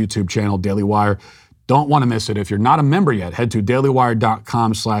and on our YouTube channel, Daily Wire. Don't want to miss it. If you're not a member yet, head to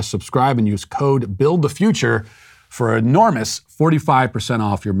dailywire.com/subscribe and use code BUILDTHEFUTURE for an enormous 45%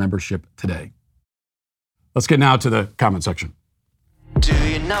 off your membership today. Let's get now to the comment section. Do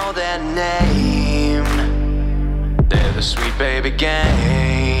you know their name? They're the Sweet Baby Gang.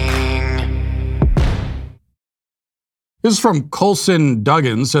 This is from Colson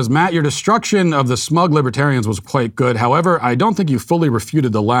Duggan. Says, Matt, your destruction of the smug libertarians was quite good. However, I don't think you fully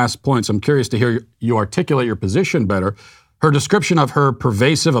refuted the last points. I'm curious to hear you articulate your position better. Her description of her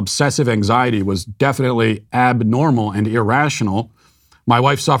pervasive obsessive anxiety was definitely abnormal and irrational. My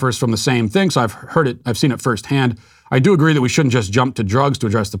wife suffers from the same thing, so I've seen it firsthand. I do agree that we shouldn't just jump to drugs to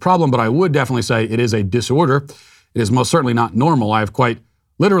address the problem, but I would definitely say it is a disorder. It is most certainly not normal. I have quite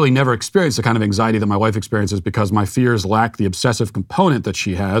literally never experienced the kind of anxiety that my wife experiences because my fears lack the obsessive component that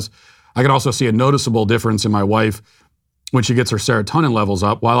she has. I can also see a noticeable difference in my wife when she gets her serotonin levels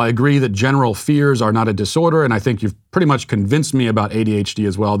up. While I agree that general fears are not a disorder, and I think you've pretty much convinced me about ADHD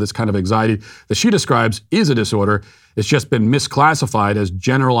as well, this kind of anxiety that she describes is a disorder. It's just been misclassified as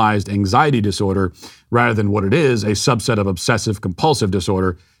generalized anxiety disorder rather than what it is, a subset of obsessive compulsive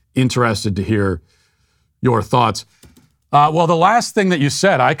disorder. Interested to hear your thoughts. Well, the last thing that you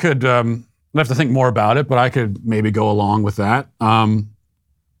said, I could, I have to think more about it, but I could maybe go along with that. I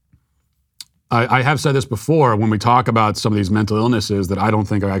have said this before when we talk about some of these mental illnesses that I don't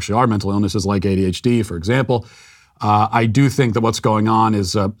think actually are mental illnesses, like ADHD, for example. I do think that what's going on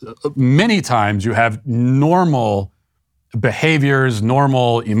is many times you have normal behaviors,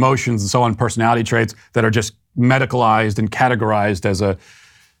 normal emotions, and so on, personality traits that are just medicalized and categorized as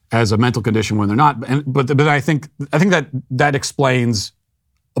a mental condition when they're not. But I think that explains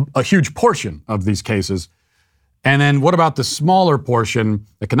a huge portion of these cases. And then what about the smaller portion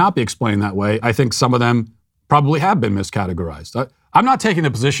that cannot be explained that way? I think some of them probably have been miscategorized. I'm not taking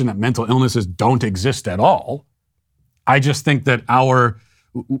the position that mental illnesses don't exist at all. I just think that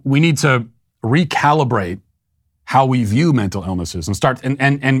we need to recalibrate how we view mental illnesses and start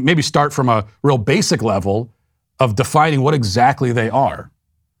and maybe start from a real basic level of defining what exactly they are,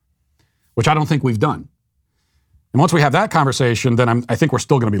 which I don't think we've done. And once we have that conversation, then I think we're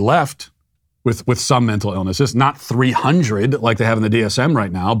still going to be left with some mental illnesses, not 300 like they have in the DSM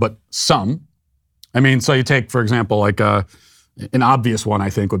right now, but some. I mean, so you take, for example, like an obvious one I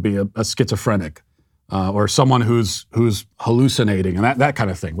think would be a schizophrenic. or someone who's hallucinating and that kind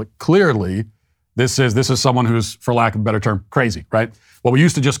of thing. Like clearly, this is someone who's, for lack of a better term, crazy, right? What we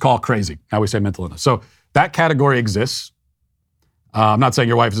used to just call crazy. Now we say mental illness. So that category exists. I'm not saying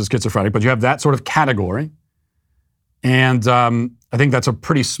your wife is schizophrenic, but you have that sort of category. And I think that's a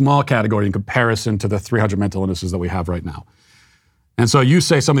pretty small category in comparison to the 300 mental illnesses that we have right now. And so you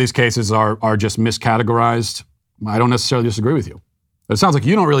say some of these cases are just miscategorized. I don't necessarily disagree with you. It sounds like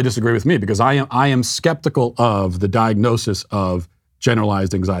you don't really disagree with me because I am skeptical of the diagnosis of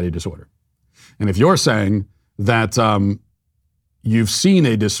generalized anxiety disorder. And if you're saying that you've seen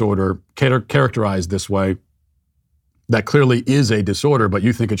a disorder characterized this way, that clearly is a disorder, but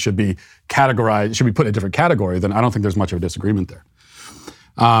you think it should be categorized, it should be put in a different category, then I don't think there's much of a disagreement there.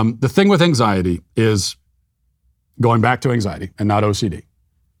 The thing with anxiety is, going back to anxiety and not OCD,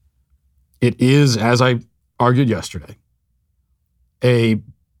 it is, as I argued yesterday, a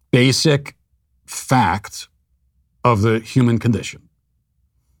basic fact of the human condition.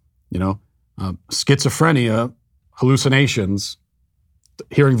 Schizophrenia, hallucinations,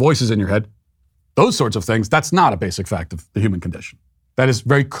 hearing voices in your head, those sorts of things, that's not a basic fact of the human condition. That is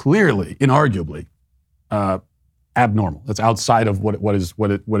very clearly, inarguably, abnormal. That's outside of what is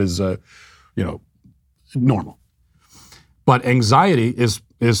normal. But anxiety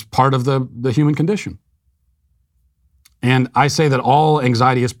is part of the human condition. And I say that all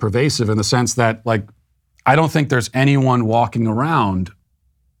anxiety is pervasive in the sense that, like, I don't think there's anyone walking around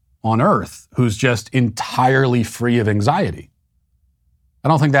on Earth who's just entirely free of anxiety. I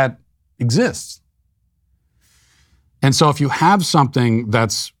don't think that exists. And so if you have something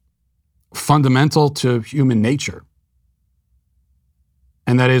that's fundamental to human nature,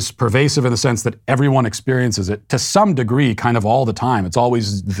 and that is pervasive in the sense that everyone experiences it to some degree kind of all the time, it's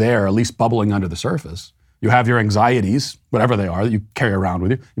always there, at least bubbling under the surface. You have your anxieties, whatever they are, that you carry around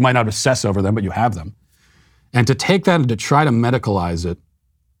with you. You might not obsess over them, but you have them. And to take that and to try to medicalize it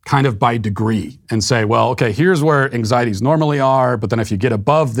kind of by degree and say, well, okay, here's where anxieties normally are, but then if you get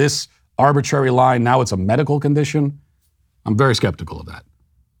above this arbitrary line, now it's a medical condition. I'm very skeptical of that.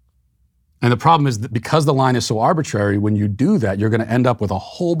 And the problem is that because the line is so arbitrary, when you do that, you're going to end up with a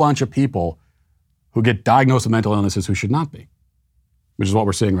whole bunch of people who get diagnosed with mental illnesses who should not be, which is what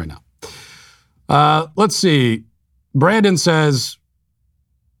we're seeing right now. Let's see. Brandon says,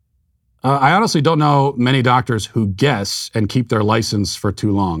 I honestly don't know many doctors who guess and keep their license for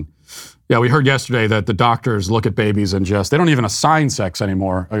too long. Yeah, we heard yesterday that the doctors look at babies and they don't even assign sex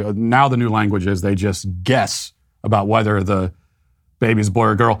anymore. Now the new language is they just guess about whether the baby's a boy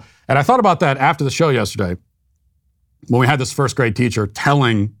or girl. And I thought about that after the show yesterday when we had this first grade teacher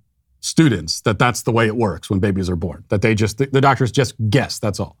telling students that that's the way it works when babies are born, that the doctors just guess,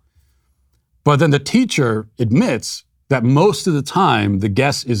 that's all. But then the teacher admits that most of the time the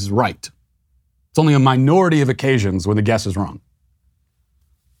guess is right. It's only a minority of occasions when the guess is wrong.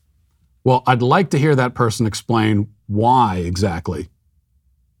 Well, I'd like to hear that person explain why exactly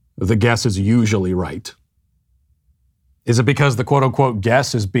the guess is usually right. Is it because the quote-unquote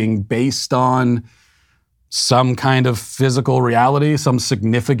guess is being based on some kind of physical reality, some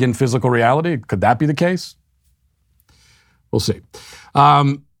significant physical reality? Could that be the case? We'll see.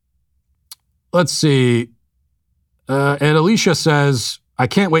 Let's see. And Alicia says, I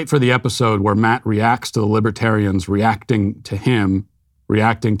can't wait for the episode where Matt reacts to the libertarians reacting to him,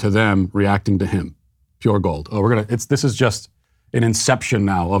 reacting to them, reacting to him. Pure gold. Oh, this is just an inception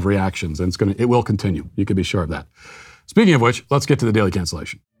now of reactions, and it will continue. You can be sure of that. Speaking of which, let's get to the daily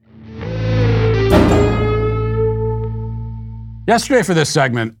cancellation. Yesterday for this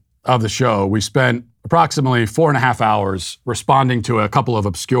segment of the show, we spent approximately 4.5 hours responding to a couple of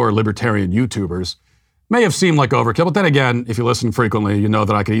obscure libertarian YouTubers. May have seemed like overkill, but then again, if you listen frequently, you know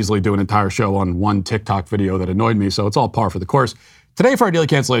that I could easily do an entire show on one TikTok video that annoyed me, so it's all par for the course. Today for our daily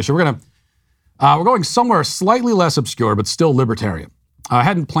cancellation, we're going somewhere slightly less obscure, but still libertarian. I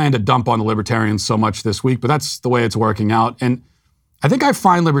hadn't planned to dump on the libertarians so much this week, but that's the way it's working out. And I think I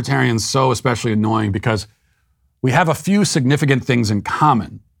find libertarians so especially annoying because we have a few significant things in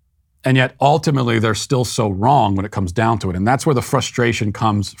common, and yet ultimately they're still so wrong when it comes down to it. And that's where the frustration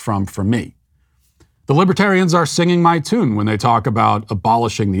comes from for me. The libertarians are singing my tune when they talk about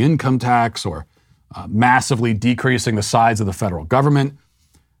abolishing the income tax or massively decreasing the size of the federal government.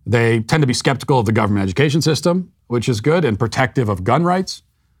 They tend to be skeptical of the government education system, which is good, and protective of gun rights.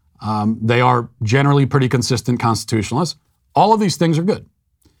 They are generally pretty consistent constitutionalists. All of these things are good.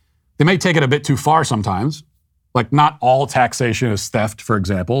 They may take it a bit too far sometimes. Like, not all taxation is theft, for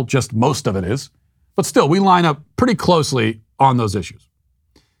example, just most of it is. But still, we line up pretty closely on those issues.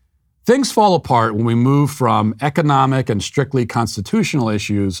 Things fall apart when we move from economic and strictly constitutional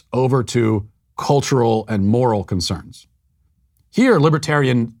issues over to cultural, and moral concerns. Here,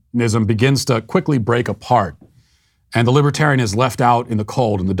 libertarianism begins to quickly break apart, and the libertarian is left out in the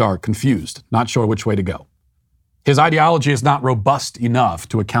cold, in the dark, confused, not sure which way to go. His ideology is not robust enough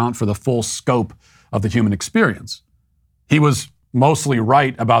to account for the full scope of the human experience. He was mostly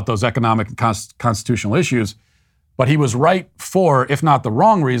right about those economic and constitutional issues, but he was right for, if not the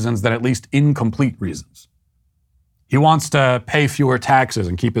wrong reasons, then at least incomplete reasons. He wants to pay fewer taxes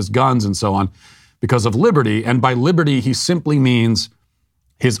and keep his guns and so on because of liberty, and by liberty he simply means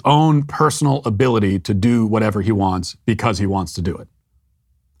his own personal ability to do whatever he wants because he wants to do it.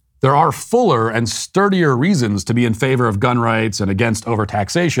 There are fuller and sturdier reasons to be in favor of gun rights and against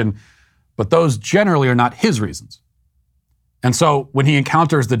overtaxation, but those generally are not his reasons. And so when he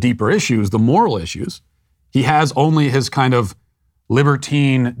encounters the deeper issues, the moral issues, he has only his kind of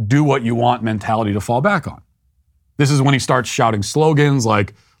libertine, do what you want mentality to fall back on. This is when he starts shouting slogans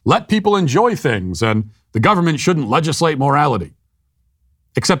like, let people enjoy things, and the government shouldn't legislate morality.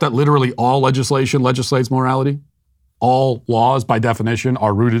 Except that literally all legislation legislates morality. All laws, by definition,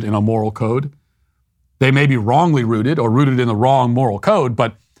 are rooted in a moral code. They may be wrongly rooted or rooted in the wrong moral code,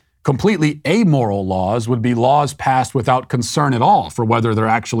 but completely amoral laws would be laws passed without concern at all for whether they're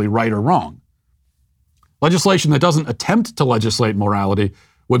actually right or wrong. Legislation that doesn't attempt to legislate morality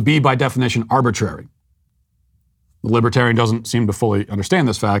would be, by definition, arbitrary. The libertarian doesn't seem to fully understand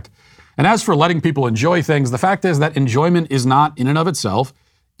this fact. And as for letting people enjoy things, the fact is that enjoyment is not, in and of itself,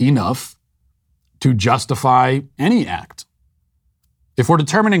 enough to justify any act. If we're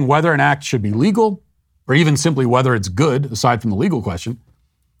determining whether an act should be legal, or even simply whether it's good, aside from the legal question,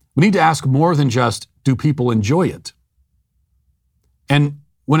 we need to ask more than just, do people enjoy it? And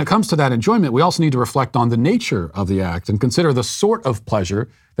when it comes to that enjoyment, we also need to reflect on the nature of the act and consider the sort of pleasure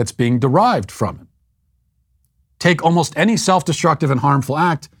that's being derived from it. Take almost any self-destructive and harmful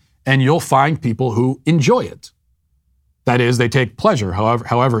act, and you'll find people who enjoy it. That is, they take pleasure,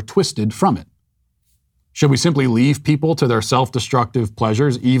 however twisted from it. Should we simply leave people to their self-destructive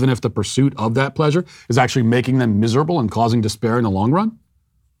pleasures, even if the pursuit of that pleasure is actually making them miserable and causing despair in the long run?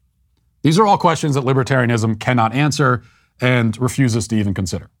 These are all questions that libertarianism cannot answer and refuses to even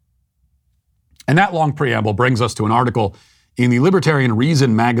consider. And that long preamble brings us to an article in the Libertarian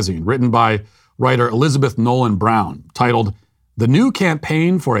Reason magazine written by writer Elizabeth Nolan Brown, titled The New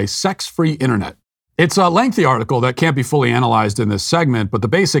Campaign for a Sex-Free Internet. It's a lengthy article that can't be fully analyzed in this segment, but the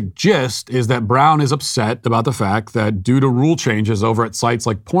basic gist is that Brown is upset about the fact that due to rule changes over at sites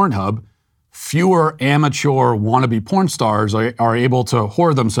like Pornhub, fewer amateur wannabe porn stars are able to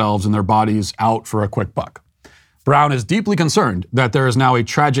whore themselves and their bodies out for a quick buck. Brown is deeply concerned that there is now a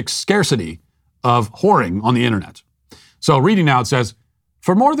tragic scarcity of whoring on the internet. So reading now, it says,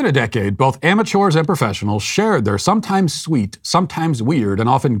 for more than a decade, both amateurs and professionals shared their sometimes sweet, sometimes weird, and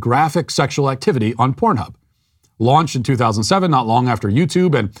often graphic sexual activity on Pornhub. Launched in 2007, not long after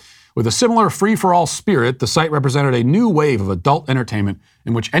YouTube, and with a similar free-for-all spirit, the site represented a new wave of adult entertainment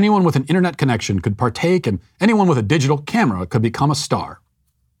in which anyone with an internet connection could partake and anyone with a digital camera could become a star.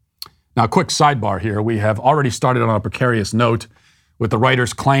 Now, quick sidebar here. We have already started on a precarious note with the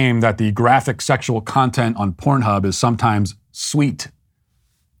writer's claim that the graphic sexual content on Pornhub is sometimes sweet.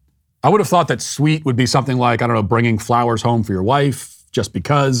 I would have thought that sweet would be something like, I don't know, bringing flowers home for your wife just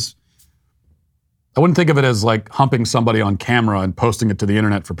because. I wouldn't think of it as like humping somebody on camera and posting it to the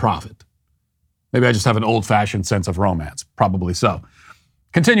internet for profit. Maybe I just have an old-fashioned sense of romance. Probably so.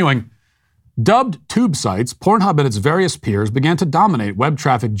 Continuing, dubbed tube sites, Pornhub and its various peers began to dominate web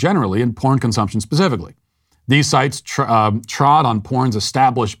traffic generally and porn consumption specifically. These sites trod on porn's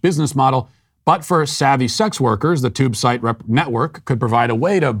established business model, but for savvy sex workers, the tube site network could provide a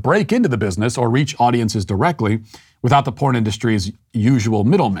way to break into the business or reach audiences directly without the porn industry's usual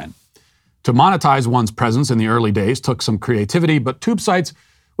middlemen. To monetize one's presence in the early days took some creativity, but tube sites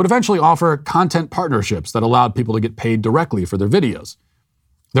would eventually offer content partnerships that allowed people to get paid directly for their videos.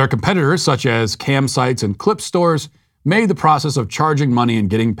 Their competitors, such as cam sites and clip stores, made the process of charging money and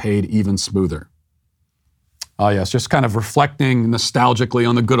getting paid even smoother. Oh yes, just kind of reflecting nostalgically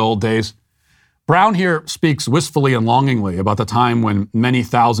on the good old days. Brown here speaks wistfully and longingly about the time when many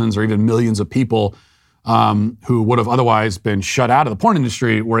thousands or even millions of people who would have otherwise been shut out of the porn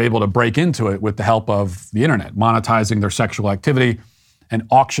industry were able to break into it with the help of the internet, monetizing their sexual activity and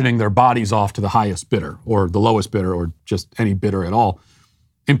auctioning their bodies off to the highest bidder or the lowest bidder or just any bidder at all.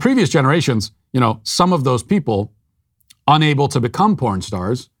 In previous generations, some of those people unable to become porn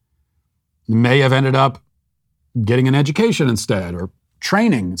stars may have ended up getting an education instead or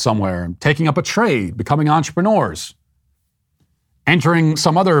training somewhere, taking up a trade, becoming entrepreneurs, entering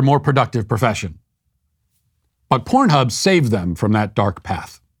some other more productive profession. But Pornhub saved them from that dark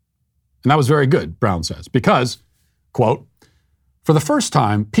path. And that was very good, Brown says, because, quote, for the first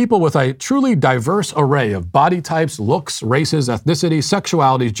time, people with a truly diverse array of body types, looks, races, ethnicities,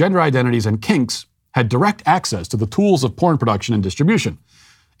 sexualities, gender identities, and kinks had direct access to the tools of porn production and distribution.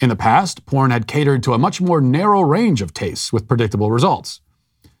 In the past, porn had catered to a much more narrow range of tastes with predictable results.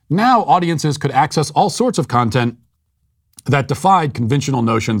 Now, audiences could access all sorts of content that defied conventional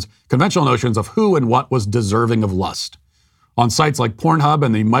notions of who and what was deserving of lust. On sites like Pornhub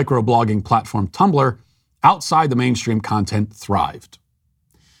and the microblogging platform Tumblr, outside the mainstream content thrived.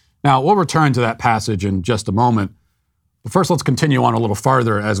 Now, we'll return to that passage in just a moment, but first let's continue on a little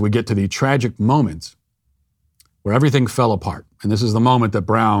farther as we get to the tragic moment where everything fell apart. And this is the moment that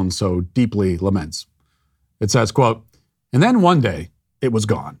Brown so deeply laments. It says, quote, and then one day, it was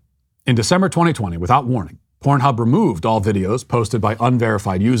gone. In December 2020, without warning, Pornhub removed all videos posted by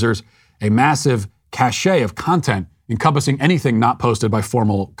unverified users, a massive cache of content encompassing anything not posted by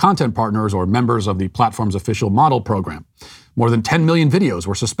formal content partners or members of the platform's official model program. More than 10 million videos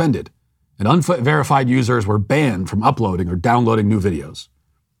were suspended, and unverified users were banned from uploading or downloading new videos.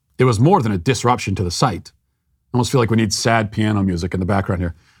 It was more than a disruption to the site. I almost feel like we need sad piano music in the background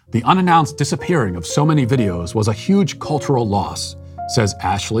here. The unannounced disappearing of so many videos was a huge cultural loss, says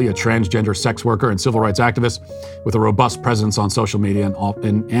Ashley, a transgender sex worker and civil rights activist with a robust presence on social media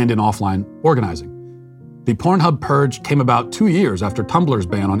and in offline organizing. The Pornhub purge came about 2 years after Tumblr's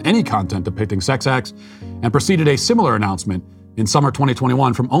ban on any content depicting sex acts and preceded a similar announcement in summer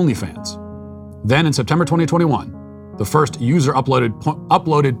 2021 from OnlyFans. Then in September 2021, the first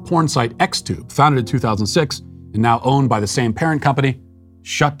user-uploaded porn site XTube, founded in 2006 and now owned by the same parent company,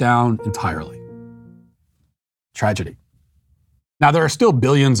 shut down entirely. Tragedy. Now, there are still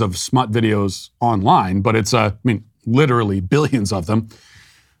billions of smut videos online, but it's, literally billions of them.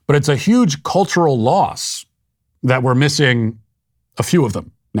 But it's a huge cultural loss that we're missing a few of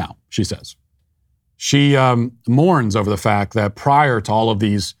them now, she says. She mourns over the fact that prior to all of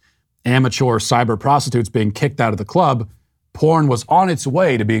these amateur cyber prostitutes being kicked out of the club, porn was on its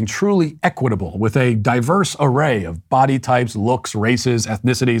way to being truly equitable with a diverse array of body types, looks, races,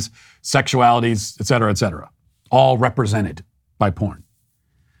 ethnicities, sexualities, et cetera, all represented by porn.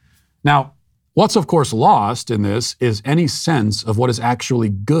 Now, what's of course lost in this is any sense of what is actually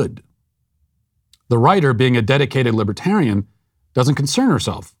good. The writer, being a dedicated libertarian, doesn't concern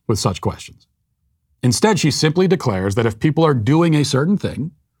herself with such questions. Instead, she simply declares that if people are doing a certain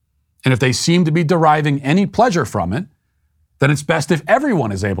thing, and if they seem to be deriving any pleasure from it, then it's best if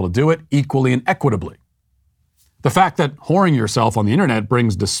everyone is able to do it equally and equitably. The fact that whoring yourself on the internet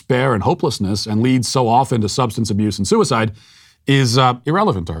brings despair and hopelessness and leads so often to substance abuse and suicide is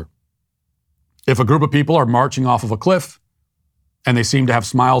irrelevant to her. If a group of people are marching off of a cliff and they seem to have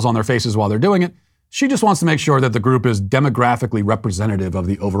smiles on their faces while they're doing it, she just wants to make sure that the group is demographically representative of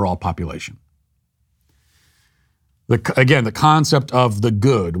the overall population. Again, the concept of the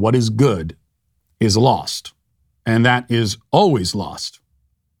good, what is good, is lost. And that is always lost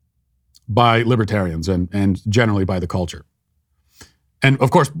by libertarians and generally by the culture. And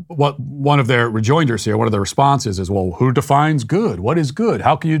of course, one of their rejoinders here, one of their responses is, well, who defines good? What is good?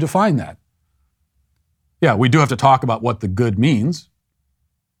 How can you define that? Yeah, we do have to talk about what the good means.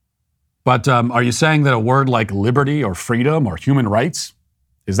 But are you saying that a word like liberty or freedom or human rights,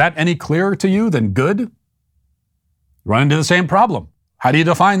 is that any clearer to you than good? Run into the same problem. How do you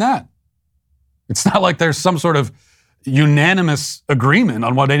define that? It's not like there's some sort of unanimous agreement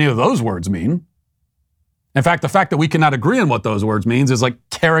on what any of those words mean. In fact, the fact that we cannot agree on what those words means is like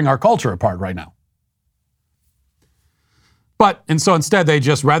tearing our culture apart right now. And so instead, they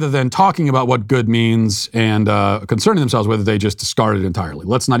just, rather than talking about what good means and concerning themselves with it, they just discard it entirely.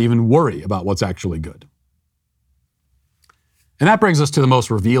 Let's not even worry about what's actually good. And that brings us to the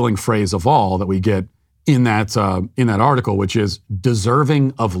most revealing phrase of all that we get in that article, which is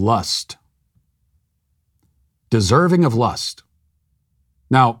deserving of lust. Deserving of lust.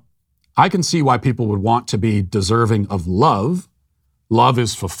 Now, I can see why people would want to be deserving of love. Love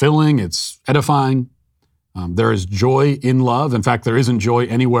is fulfilling, it's edifying. There is joy in love. In fact, there isn't joy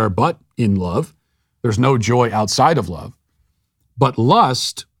anywhere but in love. There's no joy outside of love. But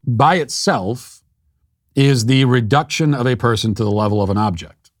lust, by itself, is the reduction of a person to the level of an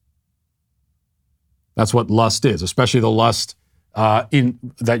object. That's what lust is, especially the lust that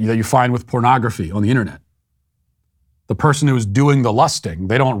you find with pornography on the internet. The person who is doing the lusting,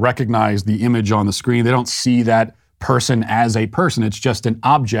 they don't recognize the image on the screen. They don't see that person as a person. It's just an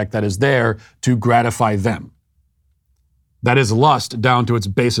object that is there to gratify them. That is lust down to its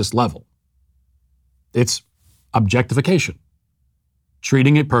basest level. It's objectification,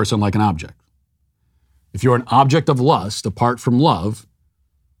 treating a person like an object. If you're an object of lust apart from love,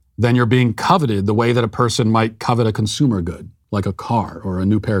 then you're being coveted the way that a person might covet a consumer good, like a car or a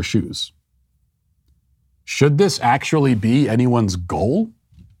new pair of shoes. Should this actually be anyone's goal?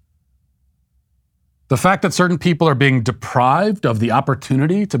 The fact that certain people are being deprived of the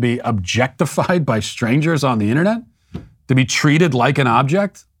opportunity to be objectified by strangers on the internet, to be treated like an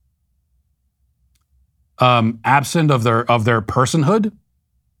object, absent of their personhood,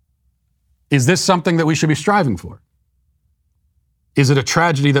 is this something that we should be striving for? Is it a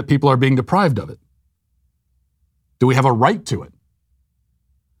tragedy that people are being deprived of it? Do we have a right to it?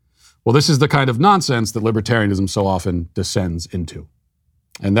 Well, this is the kind of nonsense that libertarianism so often descends into.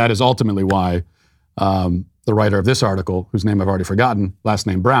 And that is ultimately why the writer of this article, whose name I've already forgotten, last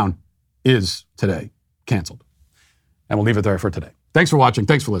name Brown, is today canceled. And we'll leave it there for today. Thanks for watching.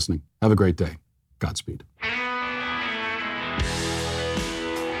 Thanks for listening. Have a great day. Godspeed.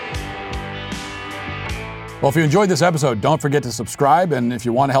 Well, if you enjoyed this episode, don't forget to subscribe. And if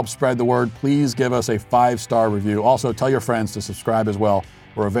you want to help spread the word, please give us a 5-star review. Also, tell your friends to subscribe as well.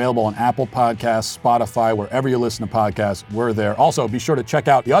 We're available on Apple Podcasts, Spotify, wherever you listen to podcasts, we're there. Also, be sure to check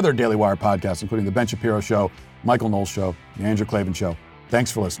out the other Daily Wire podcasts, including The Ben Shapiro Show, Michael Knowles Show, The Andrew Klavan Show.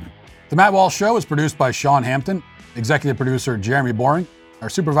 Thanks for listening. The Matt Walsh Show is produced by Sean Hampton, executive producer Jeremy Boring. Our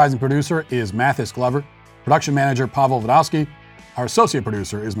supervising producer is Mathis Glover, production manager Pavel Vodowski. Our associate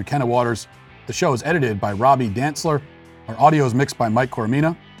producer is McKenna Waters. The show is edited by Robbie Dantzler. Our audio is mixed by Mike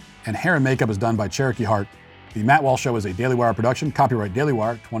Coromina, and hair and makeup is done by Cherokee Hart. The Matt Walsh Show is a Daily Wire production, copyright Daily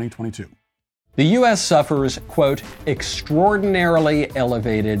Wire 2022. The U.S. suffers, quote, extraordinarily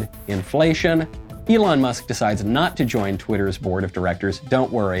elevated inflation. Elon Musk decides not to join Twitter's board of directors.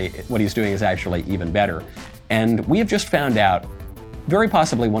 Don't worry, what he's doing is actually even better. And we have just found out very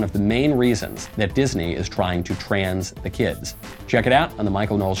possibly one of the main reasons that Disney is trying to trans the kids. Check it out on The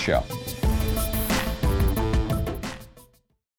Michael Knowles Show.